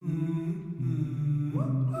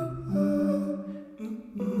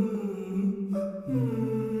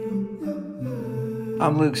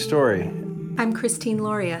I'm Luke Storey. I'm Christine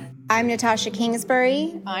Lauria. I'm Natasha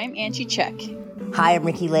Kingsbury. I'm Angie Check. Hi, I'm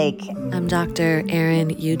Ricky Lake. I'm Dr. Erin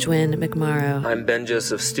Eugwin McMorrow. I'm Ben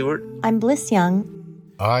Joseph Stewart. I'm Bliss Young.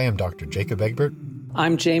 I am Dr. Jacob Egbert.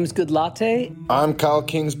 I'm James Goodlatte. I'm Kyle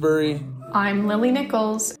Kingsbury. I'm Lily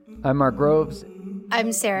Nichols. I'm Mark Groves.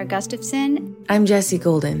 I'm Sarah Gustafson. I'm Jessie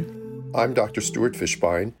Golden. I'm Dr. Stuart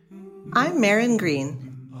Fishbein. I'm Marin Green.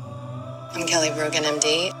 I'm Kelly Brogan,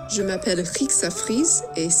 MD. Je m'appelle Rixa Fries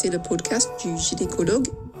et c'est le podcast du gynécologue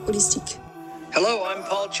holistique. Hello, I'm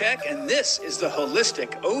Paul Check, and this is the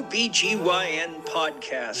Holistic OBGYN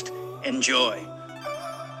podcast. Enjoy.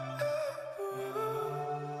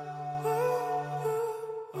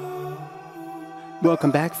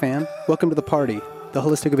 Welcome back, fam. Welcome to the party, the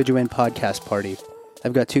Holistic OBGYN podcast party.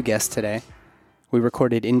 I've got two guests today. We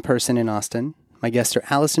recorded in person in Austin. My guests are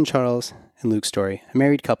Alyson Charles and Luke Storey, a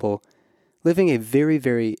married couple living a very,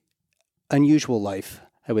 very unusual life,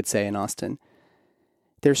 I would say, in Austin.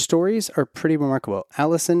 Their stories are pretty remarkable.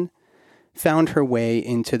 Alyson found her way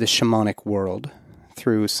into the shamanic world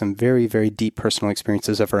through some very, very deep personal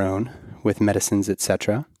experiences of her own with medicines,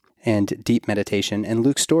 etc., and deep meditation. And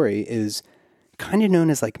Luke Storey is kind of known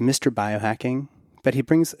as like Mr. Biohacking, but he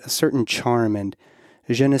brings a certain charm and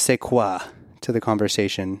je ne sais quoi to the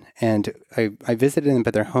conversation. And I visited them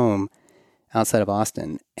at their home outside of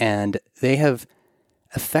Austin, and they have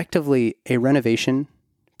effectively a renovation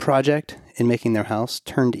project in making their house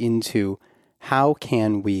turned into how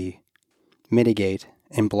can we mitigate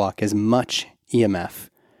and block as much EMF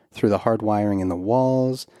through the hard wiring in the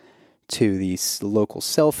walls, to these local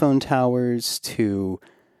cell phone towers, to,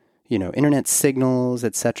 internet signals,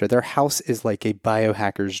 etc. Their house is like a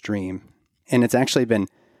biohacker's dream. And it's actually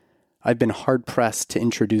I've been hard pressed to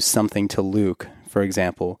introduce something to Luke, for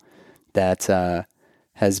example, that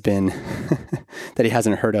has been, that he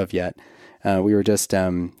hasn't heard of yet. We were just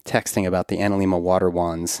texting about the Analima water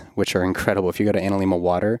wands, which are incredible. If you go to Analima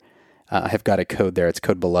Water, I have got a code there. It's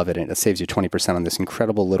code BELOVED, and it saves you 20% on this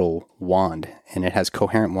incredible little wand. And it has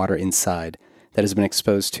coherent water inside that has been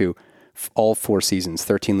exposed to all 4 seasons,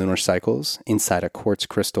 13 lunar cycles, inside a quartz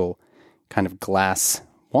crystal kind of glass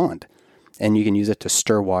wand. And you can use it to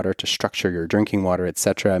stir water, to structure your drinking water,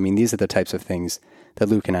 etc. I mean, these are the types of things that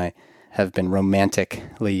Luke and I have been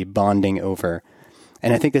romantically bonding over.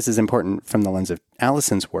 And I think this is important from the lens of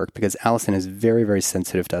Alyson's work, because Alyson is very, very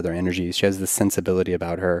sensitive to other energies. She has this sensibility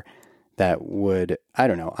about her that would, I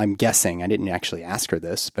don't know, I'm guessing, I didn't actually ask her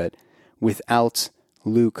this, but without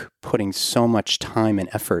Luke putting so much time and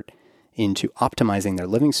effort into optimizing their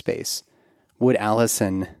living space, would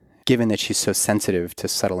Alyson, given that she's so sensitive to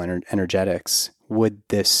subtle energetics, would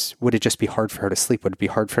it just be hard for her to sleep? Would it be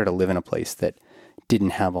hard for her to live in a place that didn't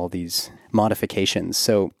have all these modifications?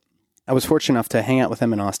 So I was fortunate enough to hang out with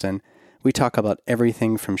them in Austin. We talk about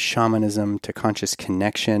everything from shamanism to conscious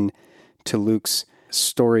connection to Luke's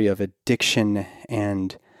story of addiction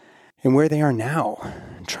and where they are now,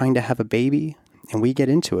 trying to have a baby. And we get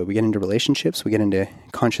into it. We get into relationships. We get into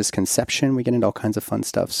conscious conception. We get into all kinds of fun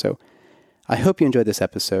stuff. So I hope you enjoyed this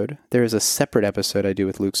episode. There is a separate episode I do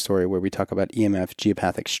with Luke's Storey where we talk about EMF,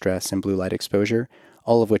 geopathic stress, and blue light exposure,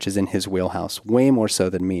 all of which is in his wheelhouse, way more so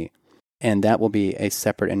than me. And that will be a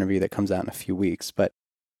separate interview that comes out in a few weeks. But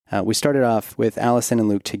we started off with Alyson and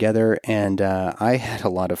Luke together, and I had a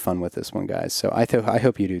lot of fun with this one, guys. So I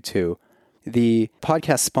hope you do too. The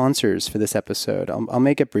podcast sponsors for this episode, I'll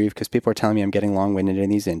make it brief because people are telling me I'm getting long-winded in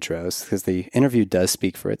these intros because the interview does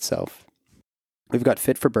speak for itself. We've got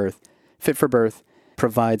Fit for Birth. Fit for Birth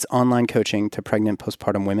provides online coaching to pregnant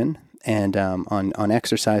postpartum women and on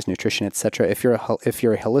exercise, nutrition, etc. If you're a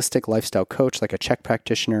holistic lifestyle coach, like a Czech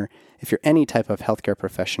practitioner, if you're any type of healthcare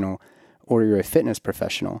professional, or you're a fitness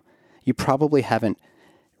professional, you probably haven't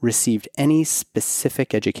received any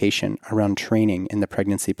specific education around training in the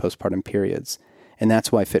pregnancy postpartum periods. And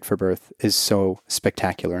that's why Fit for Birth is so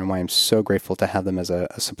spectacular and why I'm so grateful to have them as a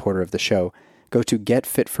supporter of the show. Go to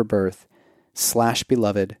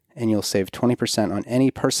getfitforbirth.com/beloved and you'll save 20% on any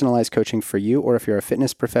personalized coaching for you, or if you're a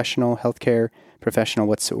fitness professional, healthcare professional,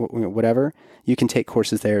 whatever, you can take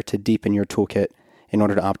courses there to deepen your toolkit in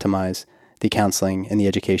order to optimize the counseling and the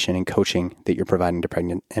education and coaching that you're providing to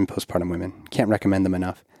pregnant and postpartum women. Can't recommend them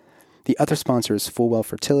enough. The other sponsor is Fullwell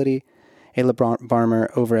Fertility. Ayla Barmer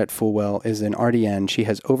over at Fullwell is an RDN. She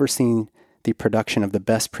has overseen the production of the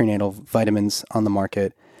best prenatal vitamins on the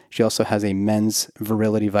market. She also has a men's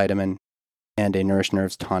virility vitamin and a Nourish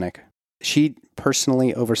Nerves tonic. She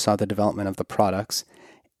personally oversaw the development of the products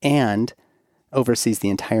and oversees the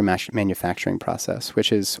entire manufacturing process,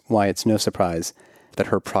 which is why it's no surprise that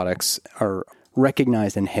her products are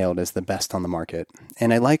recognized and hailed as the best on the market.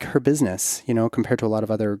 And I like her business, compared to a lot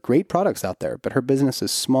of other great products out there. But her business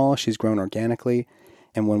is small. She's grown organically.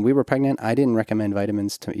 And when we were pregnant, I didn't recommend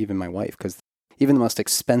vitamins to even my wife because even the most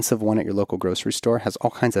expensive one at your local grocery store has all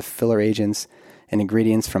kinds of filler agents and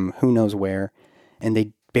ingredients from who knows where. And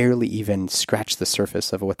they barely even scratch the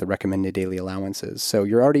surface of what the recommended daily allowance is. So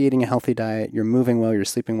you're already eating a healthy diet, you're moving well, you're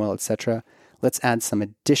sleeping well, etc. Let's add some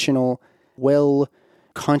additional,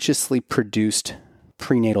 consciously produced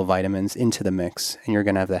prenatal vitamins into the mix, and you're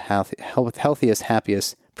going to have the healthiest,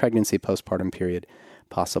 happiest pregnancy postpartum period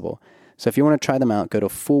possible. So if you want to try them out, go to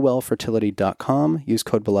fullwellfertility.com, use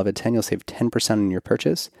code BELOVED10, you'll save 10% on your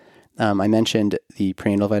purchase. I mentioned the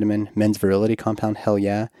prenatal vitamin, men's virility compound, hell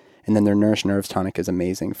yeah. And then their Nourish Nerves tonic is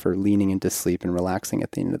amazing for leaning into sleep and relaxing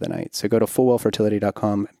at the end of the night. So go to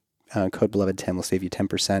fullwellfertility.com, code BELOVED10 will save you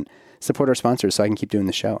 10%. Support our sponsors so I can keep doing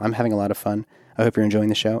the show. I'm having a lot of fun. I hope you're enjoying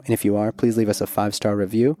the show. And if you are, please leave us a 5-star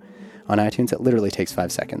review on iTunes. It literally takes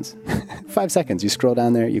 5 seconds. 5 seconds. You scroll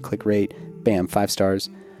down there, you click rate, bam, 5 stars,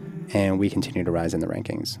 and we continue to rise in the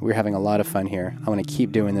rankings. We're having a lot of fun here. I want to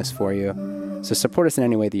keep doing this for you. So support us in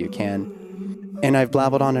any way that you can. And I've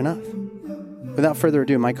blabbled on enough. Without further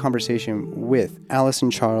ado, my conversation with Alyson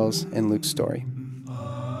Charles and Luke Storey.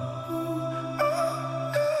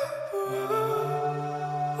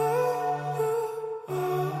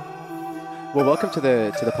 Well, welcome to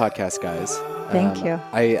the podcast, guys. Thank you.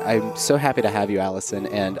 I'm so happy to have you, Alyson,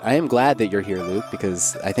 and I am glad that you're here, Luke,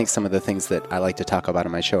 because I think some of the things that I like to talk about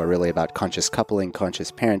on my show are really about conscious coupling,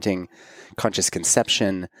 conscious parenting, conscious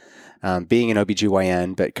conception, being an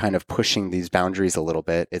OBGYN, but kind of pushing these boundaries a little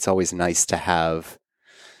bit. It's always nice to have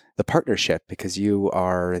the partnership because you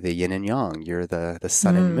are the yin and yang. You're the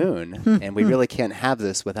sun and moon, and we really can't have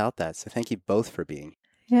this without that. So thank you both for being.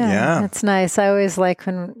 Yeah, it's nice. I always like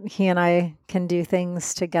when he and I can do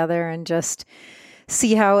things together and just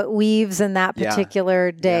see how it weaves in that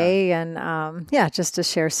particular day. Yeah. And just to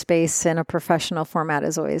share space in a professional format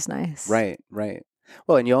is always nice. Right.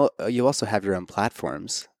 Well, and you also have your own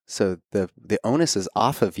platforms. So the onus is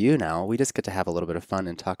off of you now. We just get to have a little bit of fun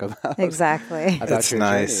and talk about exactly. About it's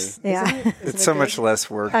nice. Journey. Yeah, it's so much less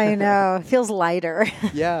work. I know. It feels lighter.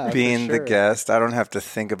 Yeah, being the guest, I don't have to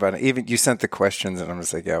think about it. Even you sent the questions, and I'm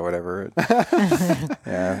just like, yeah, whatever.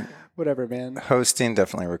 Yeah, whatever, man. Hosting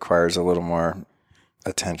definitely requires a little more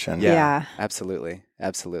attention. Yeah. Absolutely.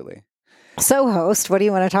 So, host, what do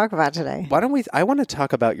you want to talk about today? I want to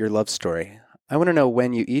talk about your love story. I want to know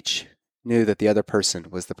when you each knew that the other person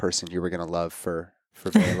was the person you were going to love for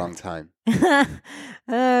a very long time.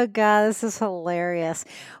 Oh, God, this is hilarious.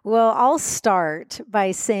 Well, I'll start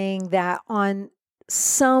by saying that on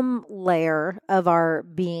some layer of our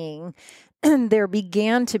being, there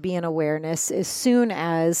began to be an awareness as soon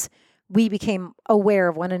as we became aware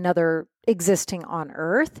of one another existing on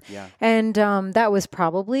Earth. Yeah. And that was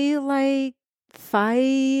probably like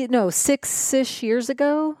 6-ish years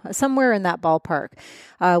ago, somewhere in that ballpark.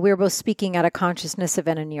 We were both speaking at a consciousness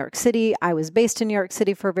event in New York City. I was based in New York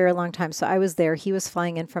City for a very long time, so I was there. He was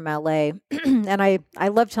flying in from LA. And I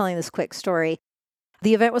love telling this quick story.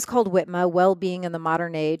 The event was called WITMA, Well-Being in the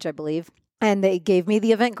Modern Age, I believe. And they gave me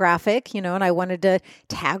the event graphic, and I wanted to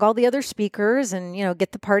tag all the other speakers and,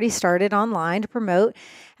 get the party started online to promote.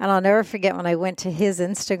 And I'll never forget when I went to his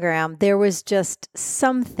Instagram, there was just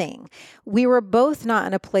something. We were both not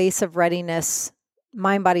in a place of readiness,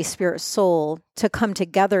 mind, body, spirit, soul, to come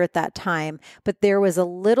together at that time. But there was a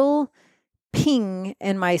little ping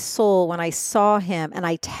in my soul when I saw him, and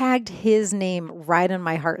I tagged his name right in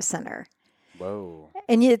my heart center. Whoa.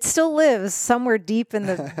 And it still lives somewhere deep in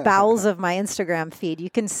the bowels of my Instagram feed. You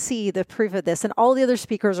can see the proof of this. And all the other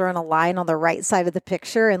speakers are in a line on the right side of the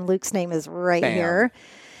picture, and Luke's name is right here.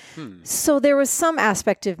 So there was some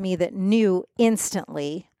aspect of me that knew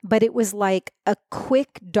instantly, but it was like a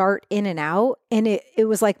quick dart in and out. And it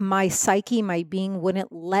was like my psyche, my being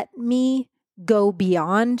wouldn't let me go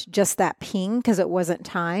beyond just that ping because it wasn't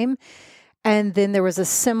time. And then there was a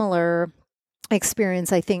similar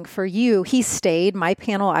experience, I think, for you. He stayed. My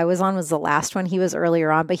panel I was on was the last one. He was earlier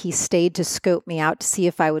on, but he stayed to scope me out to see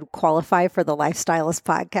if I would qualify for the Lifestylist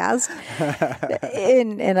podcast.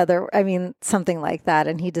 Something like that.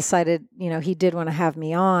 And he decided, he did want to have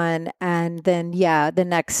me on. And then, the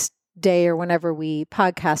next day or whenever we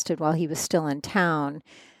podcasted while he was still in town,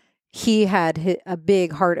 he had a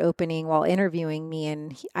big heart opening while interviewing me.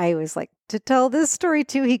 And I was like, to tell this story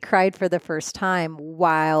too, he cried for the first time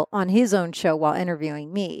while on his own show while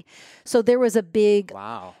interviewing me. So there was a big,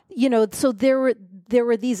 wow. So there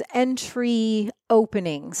were these entry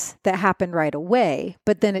openings that happened right away,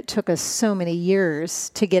 but then it took us so many years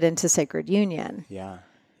to get into Sacred Union. Yeah.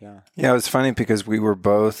 Yeah. Yeah, it was funny because we were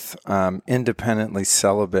both independently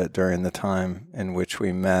celibate during the time in which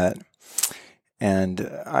we met. And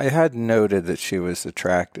I had noted that she was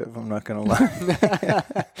attractive. I'm not going to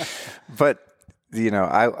lie. But,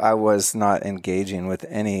 I was not engaging with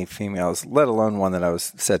any females, let alone one that I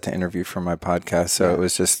was set to interview for my podcast. So it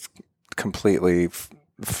was just completely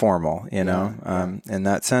formal, in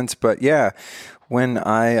that sense. But yeah, when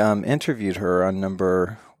I interviewed her on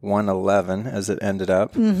number 111, as it ended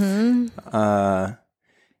up,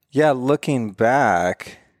 looking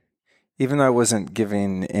back, even though I wasn't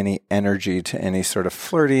giving any energy to any sort of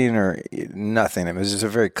flirting or nothing, it was just a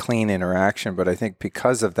very clean interaction. But I think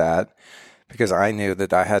because of that, because I knew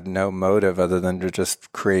that I had no motive other than to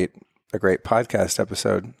just create a great podcast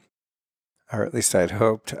episode, or at least I'd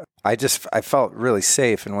hoped, I felt really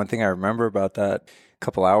safe. And one thing I remember about that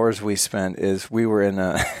couple hours we spent is we were in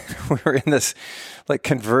this like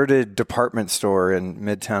converted department store in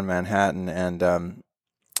Midtown Manhattan,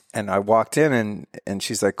 and I walked in and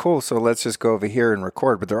she's like, cool, so let's just go over here and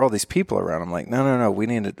record. But there are all these people around. I'm like, no, we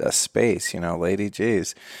need a space, lady,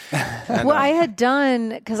 geez. And, I had done,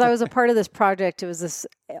 because I was a part of this project, it was this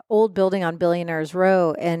old building on Billionaires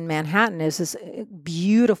Row in Manhattan. It was this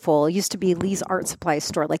beautiful, it used to be Lee's Art Supply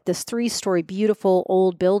store, like this 3-story beautiful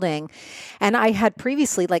old building. And I had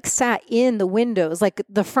previously sat in the windows, like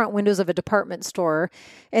the front windows of a department store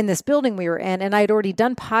in this building we were in. And I'd already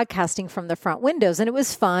done podcasting from the front windows, and it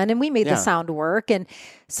was fun. And we made the sound work. And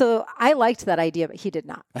so I liked that idea, but he did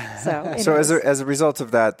not. So as a result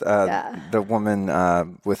of that, the woman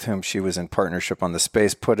with whom she was in partnership on the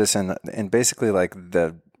space put us in basically like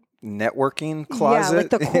the networking closet. Yeah, like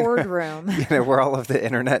the cord room. Where all of the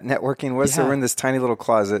internet networking was. Yeah. So we're in this tiny little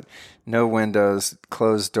closet, no windows,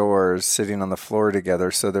 closed doors, sitting on the floor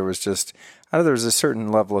together. So there was just, there was a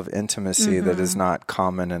certain level of intimacy that is not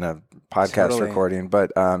common in a podcast recording.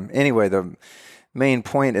 But anyway, the main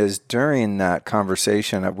point is during that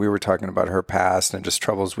conversation, we were talking about her past and just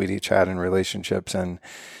troubles we'd each had in relationships. And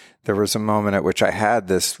there was a moment at which I had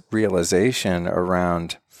this realization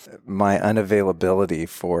around my unavailability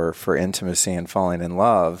for intimacy and falling in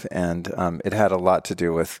love. And it had a lot to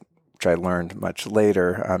do with, which I learned much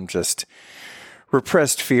later, just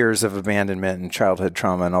repressed fears of abandonment and childhood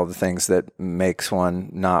trauma and all the things that makes one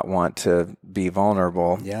not want to be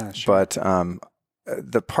vulnerable. Yeah, sure. But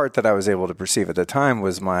the part that I was able to perceive at the time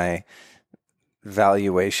was my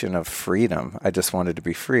valuation of freedom. I just wanted to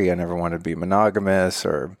be free. I never wanted to be monogamous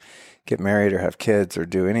or get married or have kids or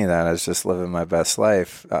do any of that. I was just living my best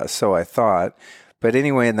life. So I thought. But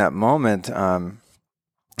anyway, in that moment,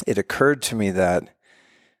 it occurred to me that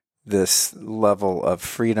this level of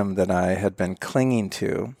freedom that I had been clinging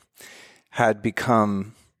to had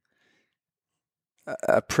become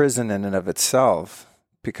a prison in and of itself,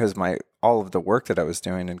 because all of the work that I was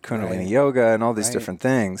doing in Kundalini yoga and all these different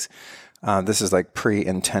things, this is like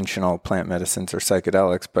pre-intentional plant medicines or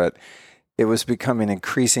psychedelics, but it was becoming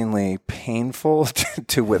increasingly painful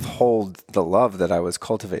to withhold the love that I was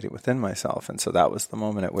cultivating within myself. And so that was the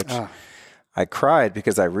moment at which I cried,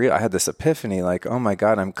 because I had this epiphany, like, oh my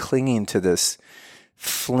God, I'm clinging to this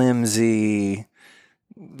flimsy,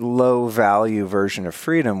 low value version of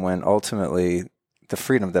freedom, when ultimately the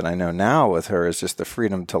freedom that I know now with her is just the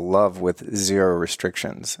freedom to love with zero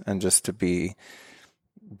restrictions and just to be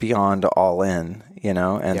beyond all in,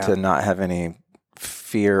 and to not have any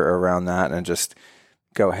fear around that and just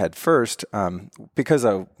go head first, because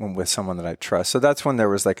I'm with someone that I trust. So that's when there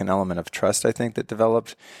was like an element of trust, I think, that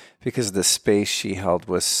developed, because the space she held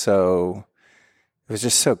was it was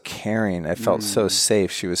just so caring. I felt so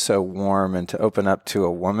safe. She was so warm, and to open up to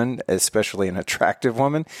a woman, especially an attractive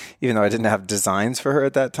woman, even though I didn't have designs for her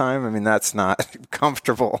at that time. I mean, that's not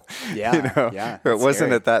comfortable. Yeah. It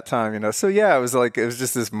wasn't at that time, So yeah, it was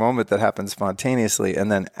just this moment that happened spontaneously.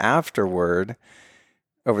 And then afterward,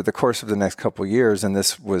 over the course of the next couple of years, and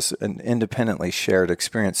this was an independently shared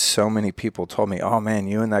experience, so many people told me, oh man,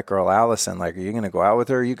 you and that girl Alyson, like, are you going to go out with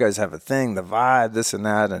her? You guys have a thing, the vibe, this and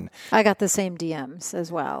that. And I got the same DMs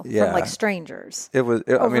as well from strangers. Over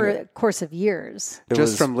the course of years.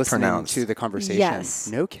 Just from listening to the conversation. Yes.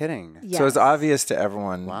 No kidding. Yes. So it's obvious to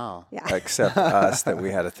everyone except us that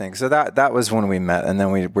we had a thing. So that was when we met, and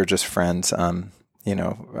then we were just friends.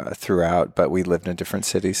 Throughout, but we lived in different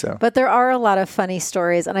cities. So, but there are a lot of funny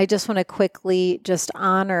stories, and I just want to quickly just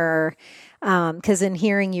honor, because in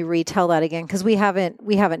hearing you retell that again, because we haven't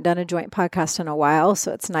done a joint podcast in a while,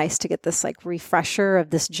 so it's nice to get this like refresher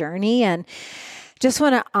of this journey, and just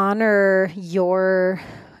want to honor your,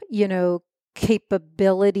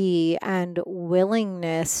 capability and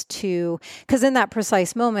willingness to, because in that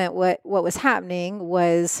precise moment, what was happening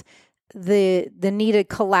was the needed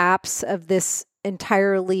collapse of this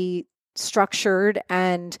entirely structured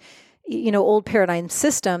and, old paradigm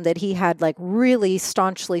system that he had like really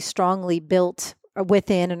staunchly, strongly built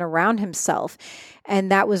within and around himself.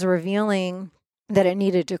 And that was revealing that it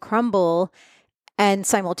needed to crumble. And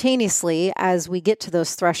simultaneously, as we get to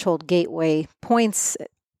those threshold gateway points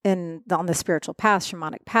on the spiritual path,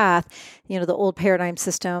 shamanic path, the old paradigm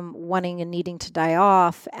system wanting and needing to die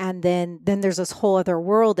off. And then there's this whole other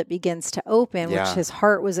world that begins to open, which his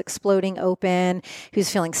heart was exploding open. He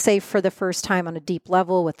was feeling safe for the first time on a deep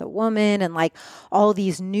level with a woman. And like all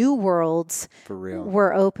these new worlds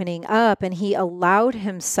were opening up. And he allowed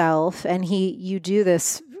himself, and you do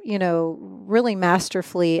this, really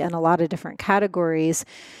masterfully in a lot of different categories,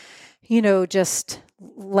 just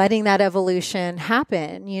letting that evolution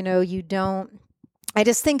happen. I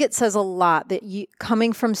just think it says a lot that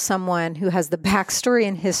coming from someone who has the backstory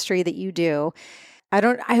and history that you do. I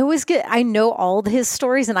know all his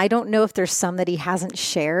stories, and I don't know if there's some that he hasn't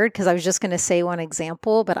shared, because I was just going to say one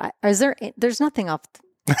example, but there's nothing off.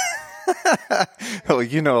 Well,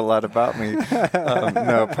 you know a lot about me.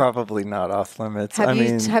 No, probably not off limits. Have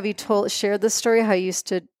you shared the story how you used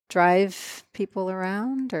to drive people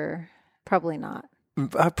around, or probably not?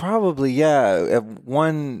 Probably, yeah.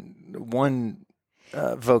 One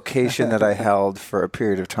vocation that I held for a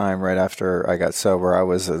period of time right after I got sober, I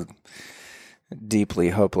was a deeply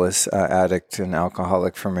hopeless addict and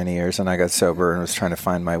alcoholic for many years, and I got sober and was trying to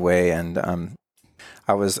find my way, and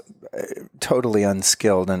I was totally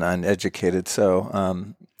unskilled and uneducated,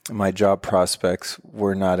 so my job prospects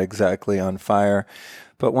were not exactly on fire.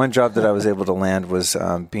 But one job that I was able to land was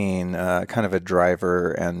being kind of a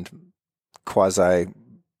driver and quasi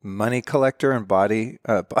money collector and what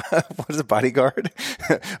is a bodyguard?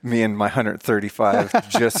 Me and my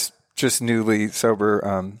 135 just newly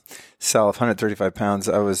sober self, 135 pounds.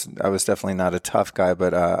 I was definitely not a tough guy,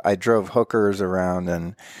 but I drove hookers around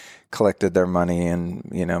and collected their money and,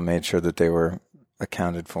 made sure that they were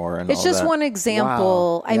accounted for. And it's just one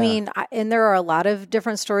example. Wow. I mean, and there are a lot of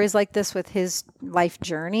different stories like this with his life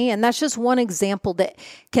journey. And that's just one example that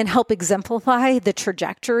can help exemplify the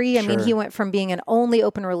trajectory. I mean, he went from being in only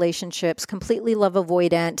open relationships, completely love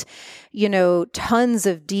avoidant, tons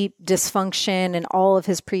of deep dysfunction in all of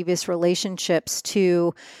his previous relationships,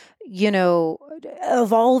 to,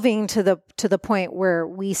 evolving to the point where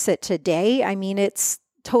we sit today. I mean, it's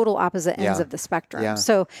total opposite ends of the spectrum. Yeah.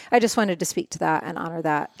 So I just wanted to speak to that and honor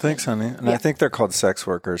that. Thanks, honey. And I think they're called sex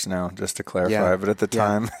workers now, just to clarify. But at the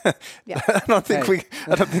time, I don't think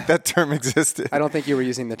that term existed. I don't think you were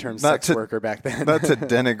using the term sex worker back then. Not to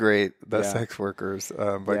denigrate the sex workers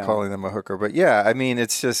by calling them a hooker. But I mean,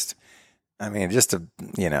 it's just,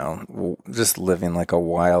 just living like a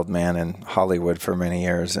wild man in Hollywood for many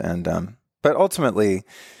years. And, but ultimately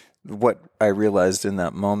what I realized in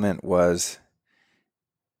that moment was,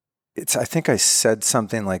 I think I said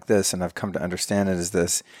something like this, and I've come to understand it as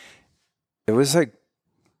this. It was like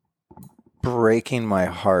breaking my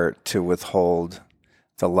heart to withhold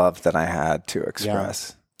the love that I had to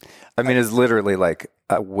express. Yeah. I mean, it's literally like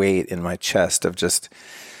a weight in my chest of just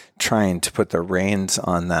trying to put the reins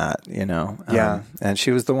on that, and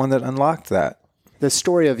she was the one that unlocked that. The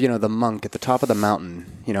story of, the monk at the top of the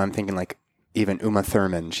mountain, I'm thinking like, even Uma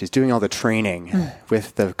Thurman, she's doing all the training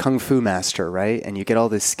with the Kung Fu master, right? And you get all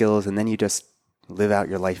these skills, and then you just live out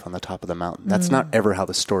your life on the top of the mountain. That's not ever how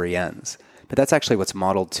the story ends. But that's actually what's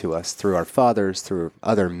modeled to us through our fathers, through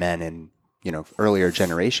other men in, earlier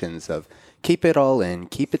generations of keep it all in,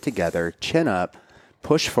 keep it together, chin up,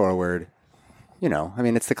 push forward.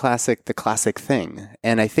 It's the classic thing.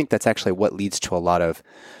 And I think that's actually what leads to a lot of,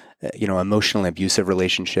 emotionally abusive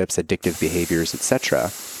relationships, addictive behaviors,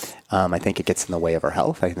 etc. I think it gets in the way of our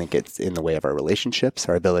health. I think it's in the way of our relationships,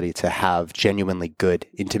 our ability to have genuinely good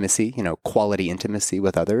intimacy, quality intimacy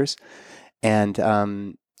with others. And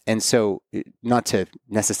so not to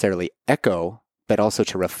necessarily echo, but also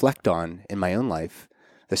to reflect on in my own life,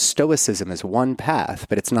 the Stoicism is one path,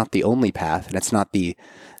 but it's not the only path, and it's not the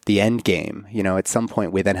end game. At some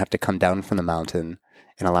point we then have to come down from the mountain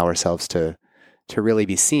and allow ourselves to really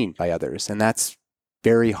be seen by others. And that's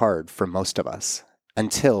very hard for most of us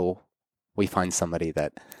until we find somebody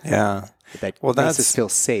that makes us feel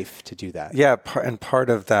safe to do that. Yeah. And part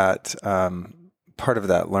of that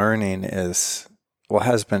learning has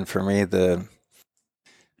been for me the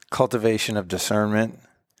cultivation of discernment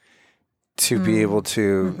to be able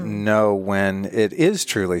to know when it is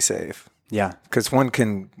truly safe. Yeah. Because one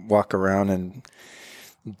can walk around in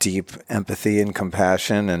deep empathy and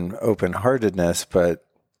compassion and open-heartedness, but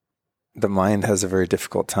the mind has a very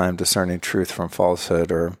difficult time discerning truth from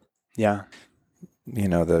falsehood or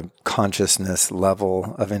the consciousness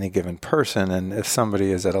level of any given person. And if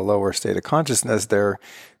somebody is at a lower state of consciousness, they're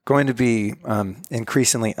going to be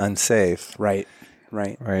increasingly unsafe. Right.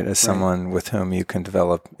 As someone with whom you can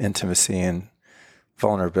develop intimacy and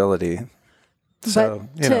vulnerability. So,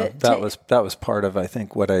 that was part of, I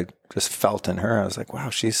think, what I just felt in her. I was like, wow,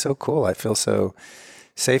 she's so cool. I feel so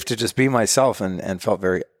safe to just be myself and felt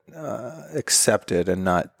very accepted and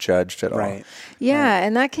not judged at all. Yeah.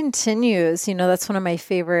 And that continues, that's one of my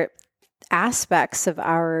favorite aspects of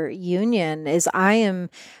our union is I am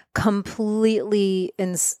completely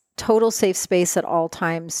in total safe space at all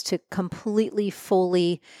times to completely,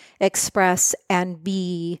 fully express and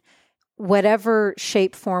be whatever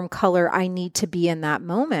shape, form, color I need to be in that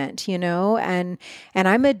moment, and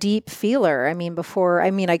I'm a deep feeler.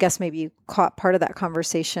 I guess maybe you caught part of that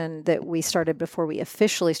conversation that we started before we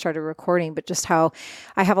officially started recording, but just how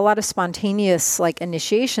I have a lot of spontaneous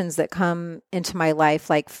initiations that come into my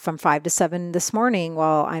life, from 5 to 7 this morning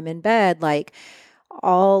while I'm in bed,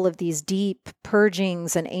 all of these deep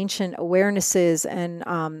purgings and ancient awarenesses. And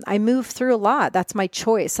I move through a lot. That's my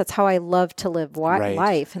choice. That's how I love to live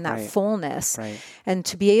life and that fullness. And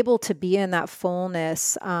to be able to be in that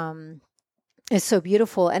fullness is so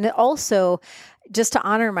beautiful. And it also, just to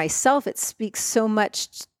honor myself, it speaks so much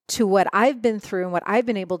to what I've been through and what I've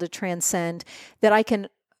been able to transcend, that I can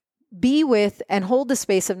be with and hold the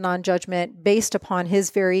space of non-judgment based upon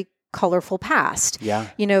his very colorful past.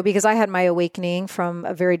 Because I had my awakening from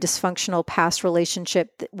a very dysfunctional past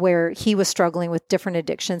relationship where he was struggling with different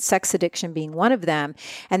addictions, sex addiction being one of them.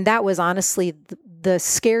 And that was honestly the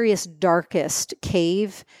scariest, darkest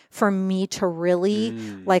cave for me to really,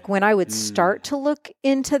 when I would start to look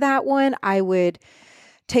into that one, I would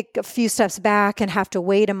take a few steps back and have to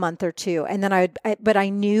wait a month or two. And then but I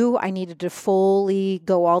knew I needed to fully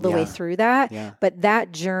go all the way through that. But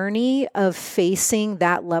that journey of facing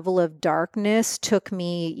that level of darkness took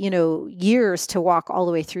me, years to walk all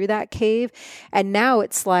the way through that cave. And now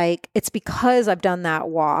it's because I've done that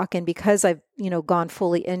walk and because I've, gone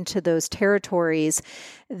fully into those territories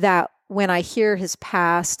that when I hear his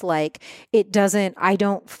past, I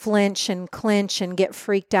don't flinch and clinch and get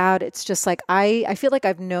freaked out. It's just I feel like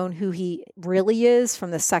I've known who he really is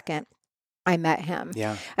from the second I met him.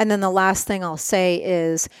 And then the last thing I'll say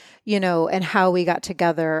is, and how we got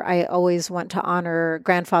together, I always want to honor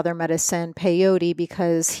grandfather medicine peyote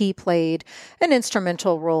because he played an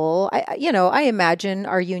instrumental role. I imagine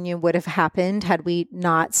our union would have happened had we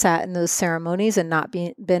not sat in those ceremonies and not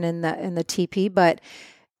been in the teepee, but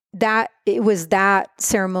it was that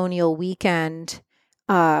ceremonial weekend,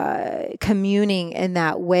 communing in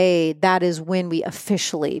that way. That is when we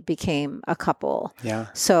officially became a couple.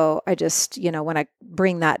 So I just, when I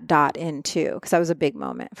bring that dot in too, because that was a big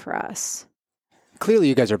moment for us. Clearly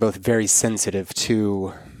you guys are both very sensitive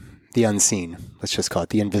to the unseen. Let's just call it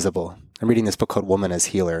the invisible. I'm reading this book called Woman as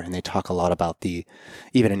Healer, and they talk a lot about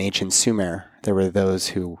even in ancient Sumer, there were those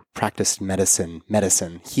who practiced medicine,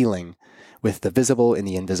 healing, with the visible and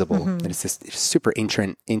the invisible. And it's this super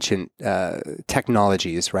ancient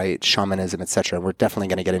technologies, right? Shamanism, etc. We're definitely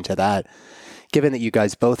going to get into that. Given that you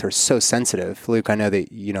guys both are so sensitive, Luke, I know that,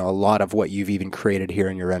 a lot of what you've even created here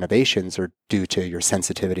in your renovations are due to your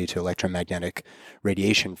sensitivity to electromagnetic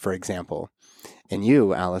radiation, for example. And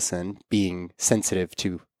you, Alyson, being sensitive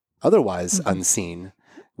to otherwise unseen,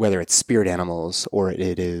 whether it's spirit animals or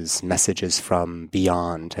it is messages from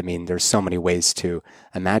beyond. I mean, there's so many ways to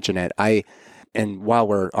imagine it. And while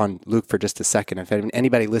we're on Luke for just a second, if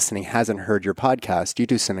anybody listening hasn't heard your podcast, you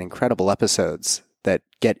do some incredible episodes that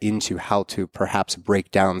get into how to perhaps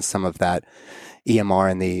break down some of that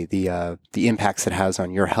EMR and the impacts it has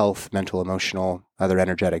on your health, mental, emotional, other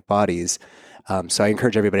energetic bodies. So I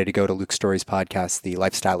encourage everybody to go to Luke Storey's podcast, the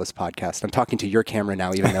Lifestylist podcast. I'm talking to your camera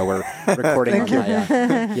now, even though we're recording on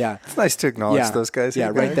my, It's nice to acknowledge those guys.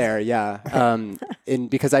 Yeah, right there. Yeah. And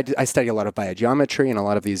because I study a lot of biogeometry and a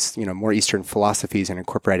lot of these, more Eastern philosophies and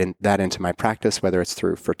incorporate that into my practice, whether it's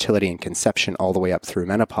through fertility and conception all the way up through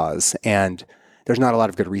menopause. And there's not a lot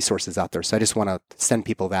of good resources out there. So I just want to send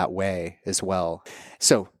people that way as well.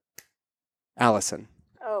 So, Alyson.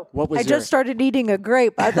 I just started eating a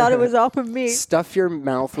grape. I thought it was off of me. Stuff your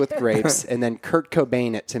mouth with grapes and then Kurt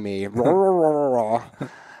Cobain it to me.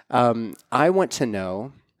 I want to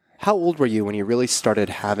know, how old were you when you really started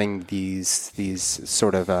having these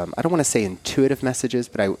sort of, I don't want to say intuitive messages,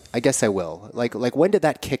 but I guess I will. Like when did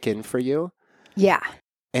that kick in for you? Yeah.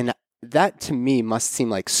 And that to me must seem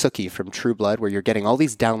like Sookie from True Blood, where you're getting all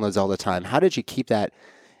these downloads all the time. How did you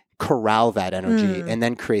corral that energy and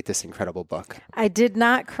then create this incredible book? I did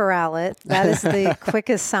not corral it. That is the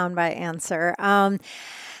quickest soundbite answer.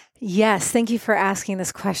 Yes, thank you for asking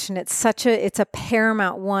this question. It's a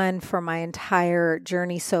paramount one for my entire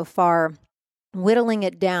journey so far. Whittling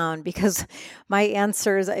it down, because my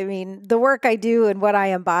answers, I mean, the work I do and what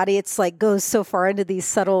I embody, it's like goes so far into these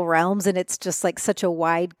subtle realms, and it's just like such a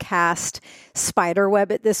wide cast spider web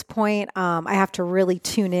at this point. I have to really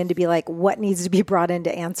tune in to be like, what needs to be brought in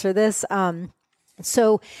to answer this?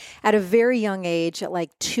 So at a very young age, at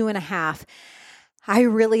like 2.5, I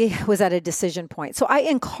really was at a decision point. So I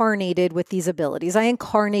incarnated with these abilities. I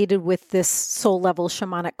incarnated with this soul level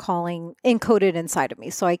shamanic calling encoded inside of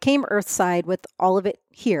me. So I came earthside with all of it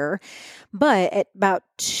here. But at about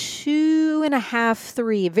 2.5,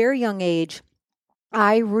 3, very young age,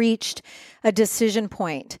 I reached a decision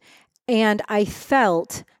point. And I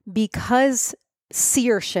felt, because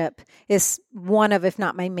seership is one of, if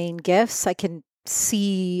not my main gifts, I can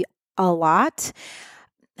see a lot.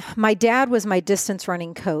 My dad was my distance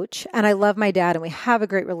running coach, and I love my dad, and we have a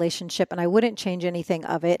great relationship, and I wouldn't change anything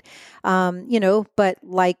of it. But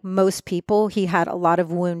like most people, he had a lot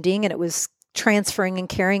of wounding, and it was transferring and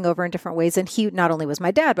carrying over in different ways. And he not only was my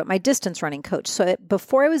dad, but my distance running coach. So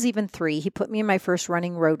before I was even 3, he put me in my first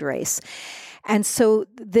running road race. And so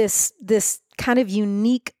this kind of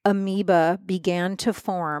unique amoeba began to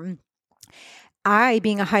form. I,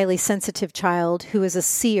 being a highly sensitive child who is a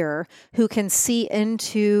seer, who can see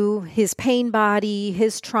into his pain body,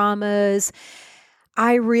 his traumas,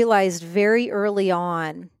 I realized very early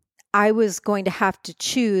on I was going to have to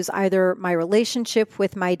choose either my relationship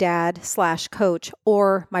with my dad / coach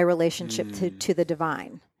or my relationship to the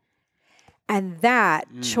divine. And that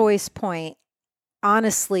choice point,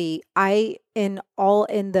 honestly, in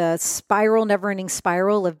the spiral, never-ending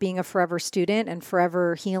spiral of being a forever student and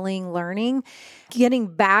forever healing, learning, getting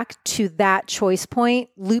back to that choice point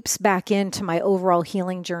loops back into my overall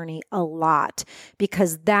healing journey a lot,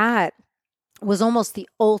 because that was almost the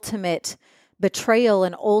ultimate betrayal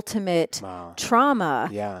and ultimate trauma.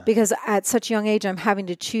 Yeah. Because at such a young age, I'm having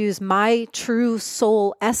to choose my true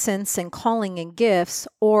soul essence and calling and gifts,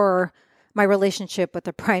 or my relationship with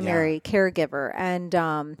the primary caregiver.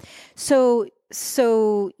 And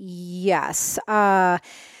so yes, I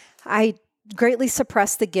greatly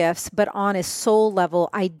suppressed the gifts, but on a soul level,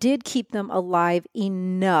 I did keep them alive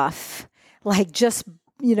enough, like just,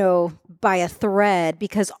 by a thread,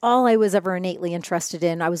 because all I was ever innately interested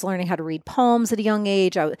in, I was learning how to read palms at a young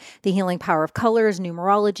age, the healing power of colors,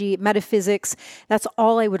 numerology, metaphysics. That's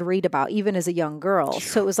all I would read about, even as a young girl.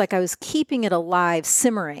 So it was like I was keeping it alive,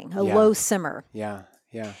 simmering, a low simmer. Yeah.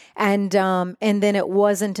 Yeah. And then it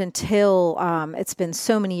wasn't until, it's been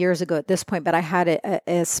so many years ago at this point, but I had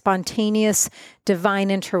a spontaneous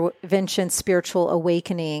divine intervention, spiritual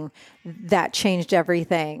awakening that changed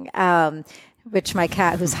everything. Which my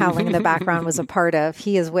cat, who's howling in the background, was a part of.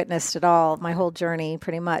 He has witnessed it all, my whole journey,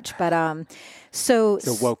 pretty much. But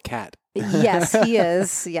the woke cat. Yes, he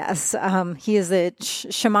is. Yes, he is a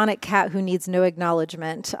shamanic cat who needs no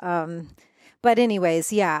acknowledgement. But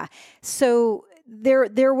anyways, yeah. So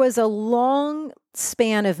there was a long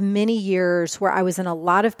span of many years where I was in a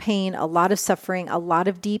lot of pain, a lot of suffering, a lot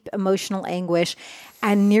of deep emotional anguish,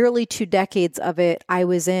 and nearly 2 decades of it, I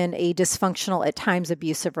was in a dysfunctional, at times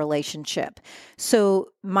abusive relationship. So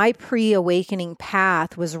my pre-awakening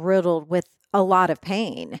path was riddled with a lot of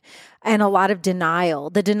pain and a lot of denial.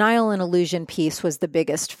 The denial and illusion piece was the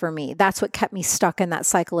biggest for me. That's what kept me stuck in that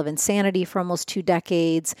cycle of insanity for almost 2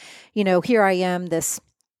 decades. Here I am, this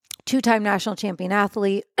 2-time national champion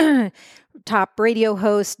athlete, top radio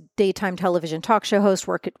host, daytime television talk show host,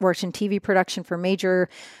 worked in TV production for major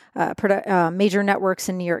networks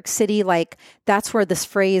in New York City. Like, that's where this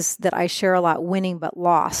phrase that I share a lot, winning but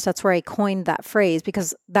lost, that's where I coined that phrase,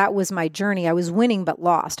 because that was my journey. I was winning but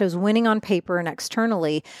lost. I was winning on paper and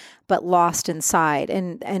externally, but lost inside.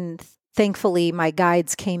 And thankfully, my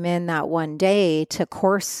guides came in that one day to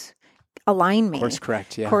align me. Course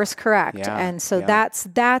correct. Yeah. Course correct. Yeah, and so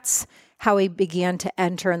that's how I began to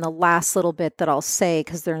enter. And the last little bit that I'll say,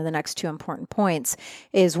 because they're the next 2 important points,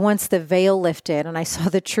 is once the veil lifted and I saw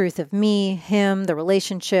the truth of me, him, the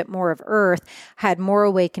relationship, more of earth, had more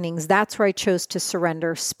awakenings. That's where I chose to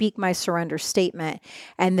surrender, speak my surrender statement.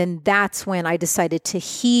 And then that's when I decided to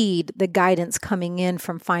heed the guidance coming in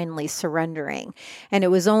from finally surrendering. And it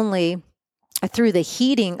was only through the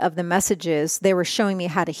heeding of the messages, they were showing me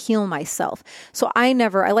how to heal myself. So I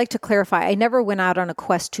like to clarify, I never went out on a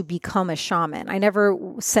quest to become a shaman. I never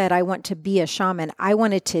said I want to be a shaman. I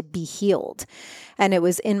wanted to be healed. And it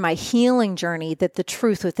was in my healing journey that the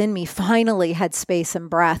truth within me finally had space and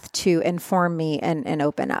breath to inform me and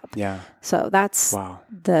open up. Yeah. So that's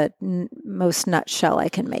the most nutshell I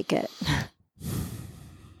can make it.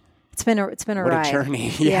 It's been a ride. A journey.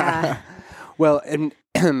 Yeah. Well, and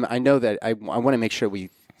I know that I want to make sure we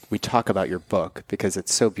talk about your book because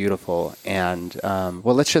it's so beautiful. And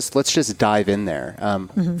well, let's just dive in there.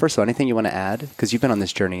 First of all, anything you want to add? Because you've been on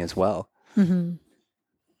this journey as well. Mm-hmm.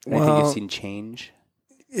 Anything you've seen change?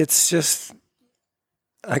 It's just,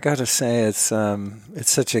 I gotta say, it's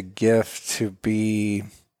such a gift to be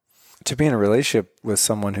in a relationship with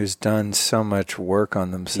someone who's done so much work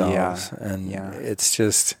on themselves, and it's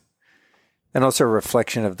just, and also a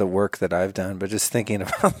reflection of the work that I've done. But just thinking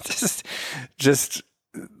about just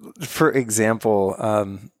for example,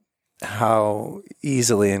 how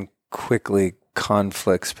easily and quickly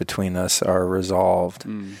conflicts between us are resolved,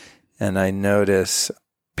 and I notice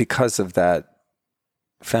because of that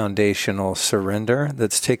foundational surrender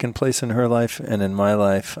that's taken place in her life and in my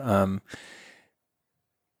life.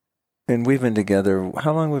 And we've been together,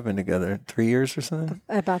 how long we've been together? 3 years or something?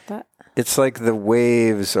 About that. It's like the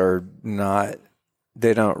waves are not,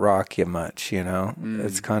 they don't rock you much, you know?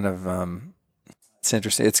 It's kind of, it's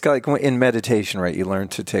interesting. It's like in meditation, right? You learn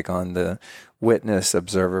to take on the witness,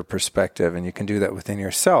 observer perspective, and you can do that within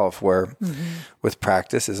yourself where with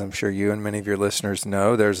practice, as I'm sure you and many of your listeners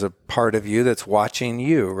know, there's a part of you that's watching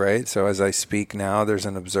you, right? So as I speak now, there's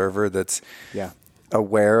an observer that's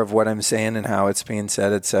aware of what I'm saying and how it's being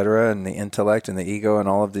said, et cetera, and the intellect and the ego and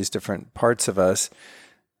all of these different parts of us.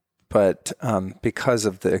 But because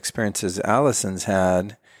of the experiences Alyson's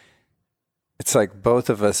had, it's like both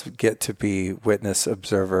of us get to be witness,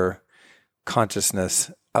 observer,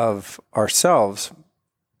 consciousness of ourselves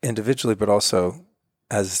individually, but also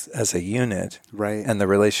as a unit, right? And the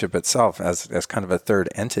relationship itself as kind of a third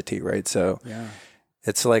entity, right? So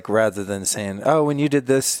it's like rather than saying, "Oh, when you did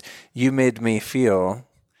this, you made me feel,"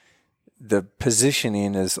 the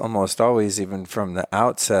positioning is almost always, even from the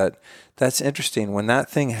outset, that's interesting. When that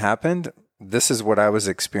thing happened, this is what I was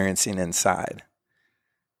experiencing inside.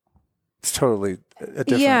 It's totally a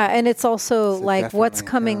different. Yeah, and it's also like what's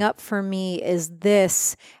coming up for me is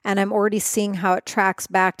this, and I'm already seeing how it tracks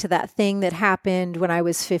back to that thing that happened when I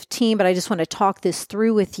was 15, but I just want to talk this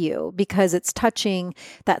through with you because it's touching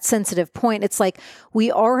that sensitive point. It's like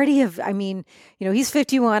we already have, I mean, you know, he's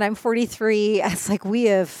 51, I'm 43. It's like we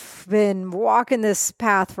have been walking this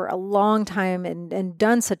path for a long time and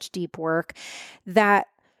done such deep work that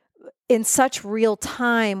in such real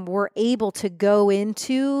time, we're able to go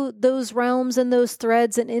into those realms and those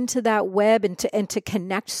threads and into that web and to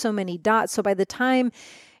connect so many dots. So by the time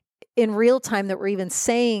in real time that we're even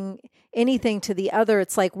saying anything to the other,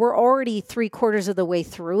 it's like we're already 3/4 of the way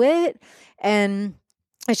through it. And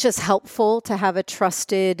it's just helpful to have a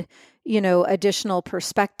trusted, you know, additional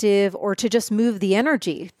perspective or to just move the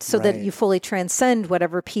energy so that you fully transcend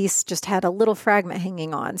whatever piece just had a little fragment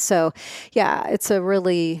hanging on. So yeah, it's a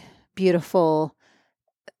really beautiful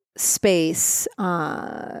space.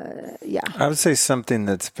 I would say something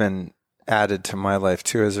that's been added to my life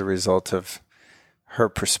too as a result of her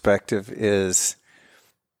perspective is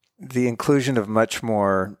the inclusion of much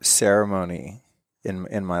more ceremony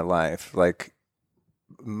in my life. Like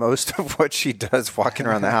most of what she does walking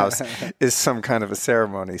around the house is some kind of a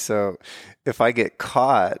ceremony. So if I get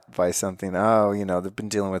caught by something, they've been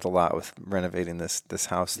dealing with a lot with renovating this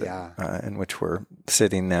house that, in which we're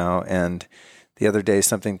sitting now. And the other day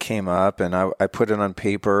something came up and I put it on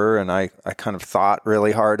paper and I kind of thought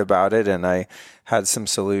really hard about it and I had some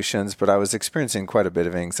solutions, but I was experiencing quite a bit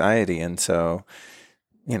of anxiety. And so,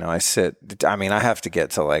 you know, I have to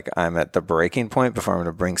get to like, I'm at the breaking point before I'm going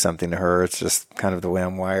to bring something to her. It's just kind of the way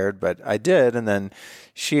I'm wired, but I did. And then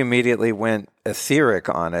she immediately went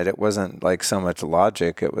etheric on it. It wasn't like so much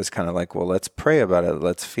logic. It was kind of like, well, let's pray about it.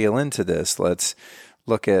 Let's feel into this. Let's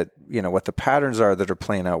look at, you know, what the patterns are that are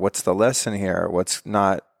playing out. What's the lesson here? What's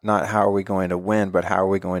not how are we going to win, but how are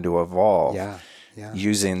we going to evolve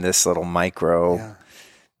using this little micro,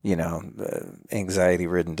 you know,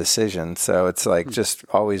 anxiety-ridden decision. So it's like just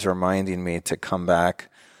always reminding me to come back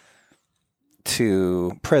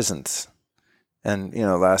to presence. And, you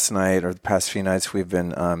know, last night or the past few nights we've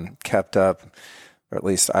been kept up, or at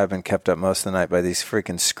least I've been kept up most of the night by these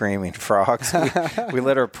freaking screaming frogs. We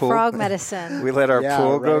let our pool... Frog medicine. We let our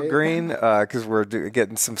pool go green because we're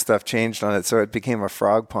getting some stuff changed on it. So it became a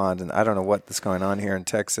frog pond. And I don't know what's going on here in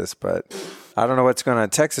Texas, but... I don't know what's going on in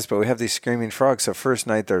Texas, but we have these screaming frogs. So first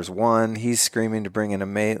night there's one, he's screaming to bring in a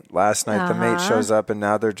mate. Last night the mate shows up and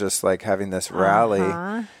now they're just like having this rally.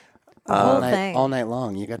 The whole thing. All night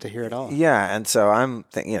long. You got to hear it all. Yeah. And so I'm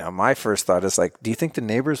thinking, my first thought is like, do you think the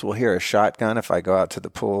neighbors will hear a shotgun if I go out to the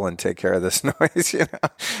pool and take care of this noise?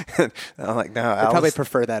 And I'm like, no. I probably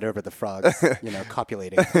prefer that over the frogs,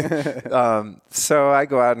 copulating. So I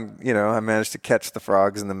go out and, I managed to catch the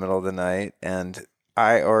frogs in the middle of the night. And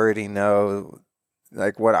I already know,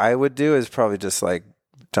 like, what I would do is probably just like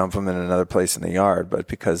dump them in another place in the yard. But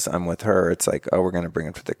because I'm with her, it's like, oh, we're going to bring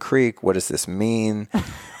them to the creek. What does this mean?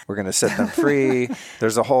 We're going to set them free.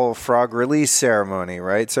 There's a whole frog release ceremony,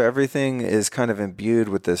 right? So everything is kind of imbued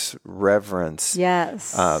with this reverence.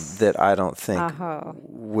 Yes. That I don't think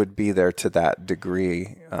would be there to that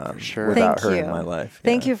degree without her in my life.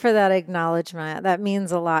 Thank you for that acknowledgement. That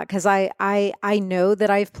means a lot because I know that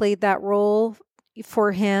I've played that role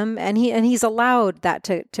for him, and he's allowed that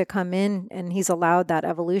to come in, and he's allowed that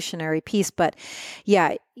evolutionary piece. But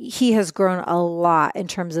yeah, he has grown a lot in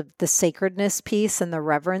terms of the sacredness piece and the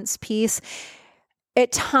reverence piece.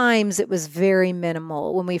 At times, it was very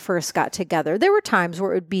minimal when we first got together. There were times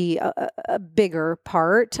where it would be a bigger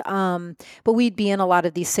part, but we'd be in a lot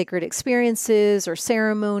of these sacred experiences or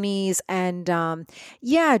ceremonies. And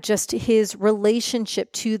just his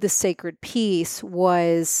relationship to the sacred piece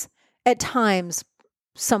was at times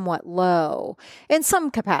somewhat low in some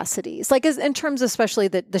capacities, like in terms, especially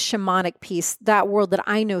the shamanic piece, that world that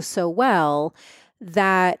I know so well,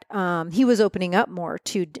 that he was opening up more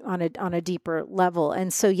to on a deeper level.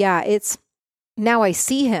 And so, it's now I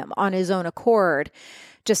see him on his own accord,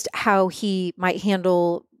 just how he might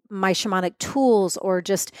handle my shamanic tools, or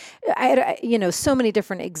just, so many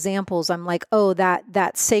different examples. I'm like, oh,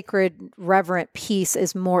 that sacred, reverent piece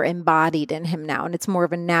is more embodied in him now. And it's more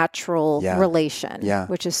of a natural relation,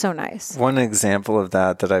 which is so nice. One example of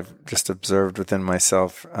that I've just observed within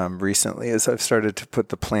myself recently is I've started to put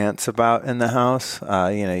the plants about in the house.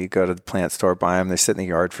 You go to the plant store, buy them, they sit in the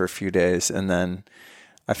yard for a few days. And then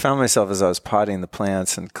I found myself, as I was potting the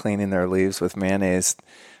plants and cleaning their leaves with mayonnaise,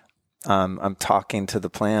 I'm talking to the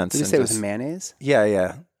plants. Did you say it was mayonnaise?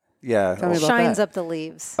 Yeah. Shines up the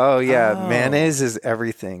leaves. Oh, yeah. Mayonnaise is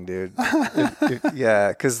everything, dude.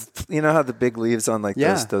 Because you know how the big leaves on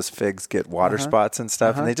those figs get water spots and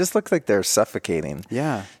stuff, and they just look like they're suffocating.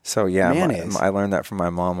 Yeah. So, mayonnaise. I learned that from my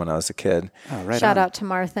mom when I was a kid. Oh, right. Shout out to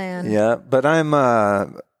Martha Ann. Yeah, but I'm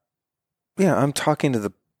talking to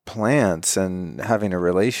the plants and having a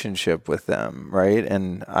relationship with them, right?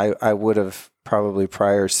 And I would have probably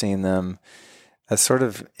prior seen them as sort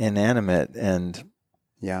of inanimate and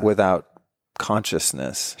without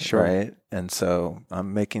consciousness, right? And so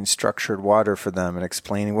I'm making structured water for them and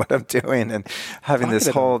explaining what I'm doing and having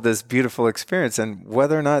this beautiful experience. And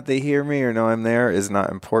whether or not they hear me or know I'm there is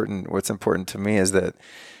not important. What's important to me is that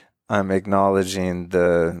I'm acknowledging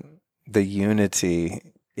the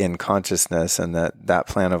unity in consciousness, and that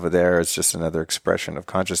plant over there is just another expression of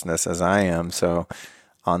consciousness as I am. So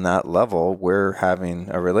on that level, we're having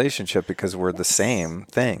a relationship because we're the same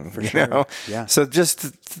thing, For sure. Yeah. So just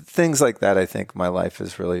things like that, I think my life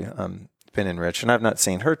has really been enriched. And I've not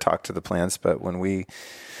seen her talk to the plants, but when we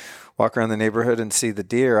walk around the neighborhood and see the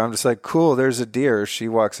deer, I'm just like, cool, there's a deer. She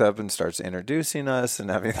walks up and starts introducing us and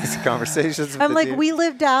having these conversations with I'm like, deer. we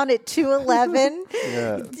live down at 211.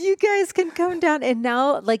 You guys can come down. And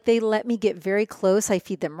now, they let me get very close. I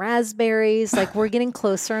feed them raspberries. We're getting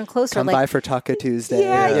closer and closer. Come by for Taco Tuesday.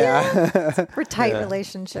 Yeah. We're tight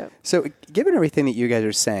relationship. So given everything that you guys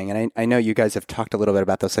are saying, and I know you guys have talked a little bit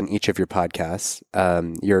about this on each of your podcasts,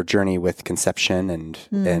 your journey with conception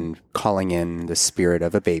and calling in the spirit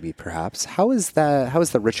of a baby, perhaps. How is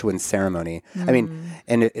the ritual and ceremony? I mean,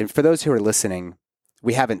 and for those who are listening,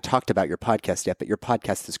 we haven't talked about your podcast yet, but your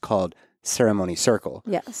podcast is called Ceremony Circle.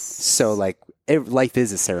 Yes. So life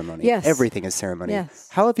is a ceremony. Yes. Everything is ceremony. Yes.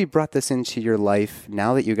 How have you brought this into your life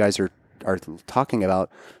now that you guys are talking about,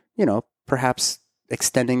 perhaps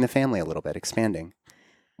extending the family a little bit, expanding?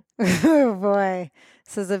 Oh boy.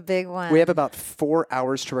 This is a big one. We have about 4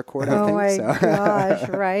 hours to record, I think. Oh my gosh,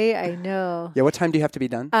 right? I know. Yeah, what time do you have to be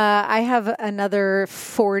done? I have another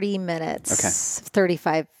 40 minutes. Okay.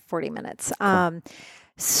 35, 40 minutes.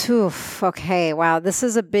 Cool. Okay, wow. This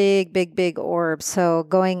is a big orb. So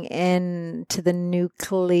going into the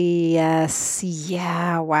nucleus.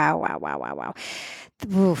 Yeah, wow.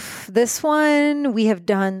 Oof. This one, we have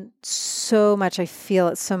done so much. I feel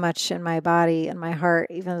it so much in my body and my heart,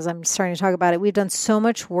 even as I'm starting to talk about it. We've done so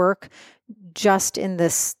much work just in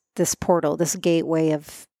this portal, this gateway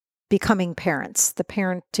of becoming parents, the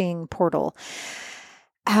parenting portal.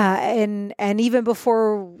 And even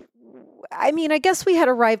before, I guess we had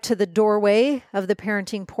arrived to the doorway of the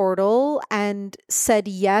parenting portal and said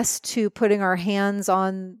yes to putting our hands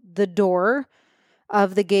on the door.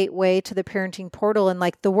 of the gateway to the parenting portal, and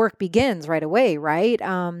like the work begins right away, right?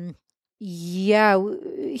 He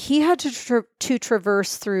had to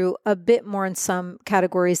traverse through a bit more in some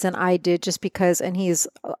categories than I did, just because, and he's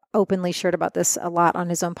openly shared about this a lot on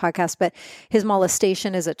his own podcast, but his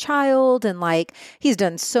molestation as a child, and like he's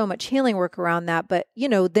done so much healing work around that. But, you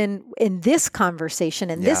know, then in this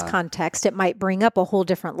conversation, in this context, it might bring up a whole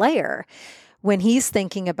different layer when he's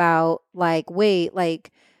thinking about like, wait,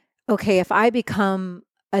 like, okay, if I become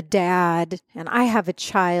a dad and I have a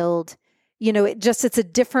child, you know, it's a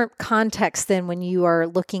different context than when you are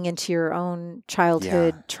looking into your own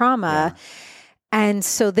childhood trauma. And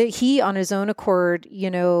so that he, on his own accord, you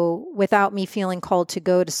know, without me feeling called to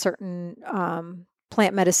go to certain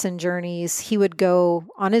plant medicine journeys, he would go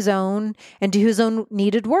on his own and do his own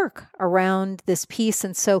needed work around this piece.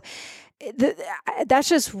 And so that's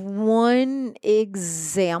just one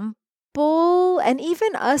example. And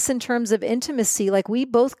even us in terms of intimacy, like we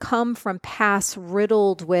both come from pasts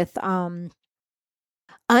riddled with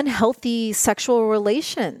unhealthy sexual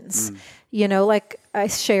relations. You know, like I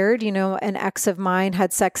shared, you know, an ex of mine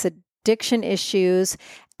had sex addiction issues,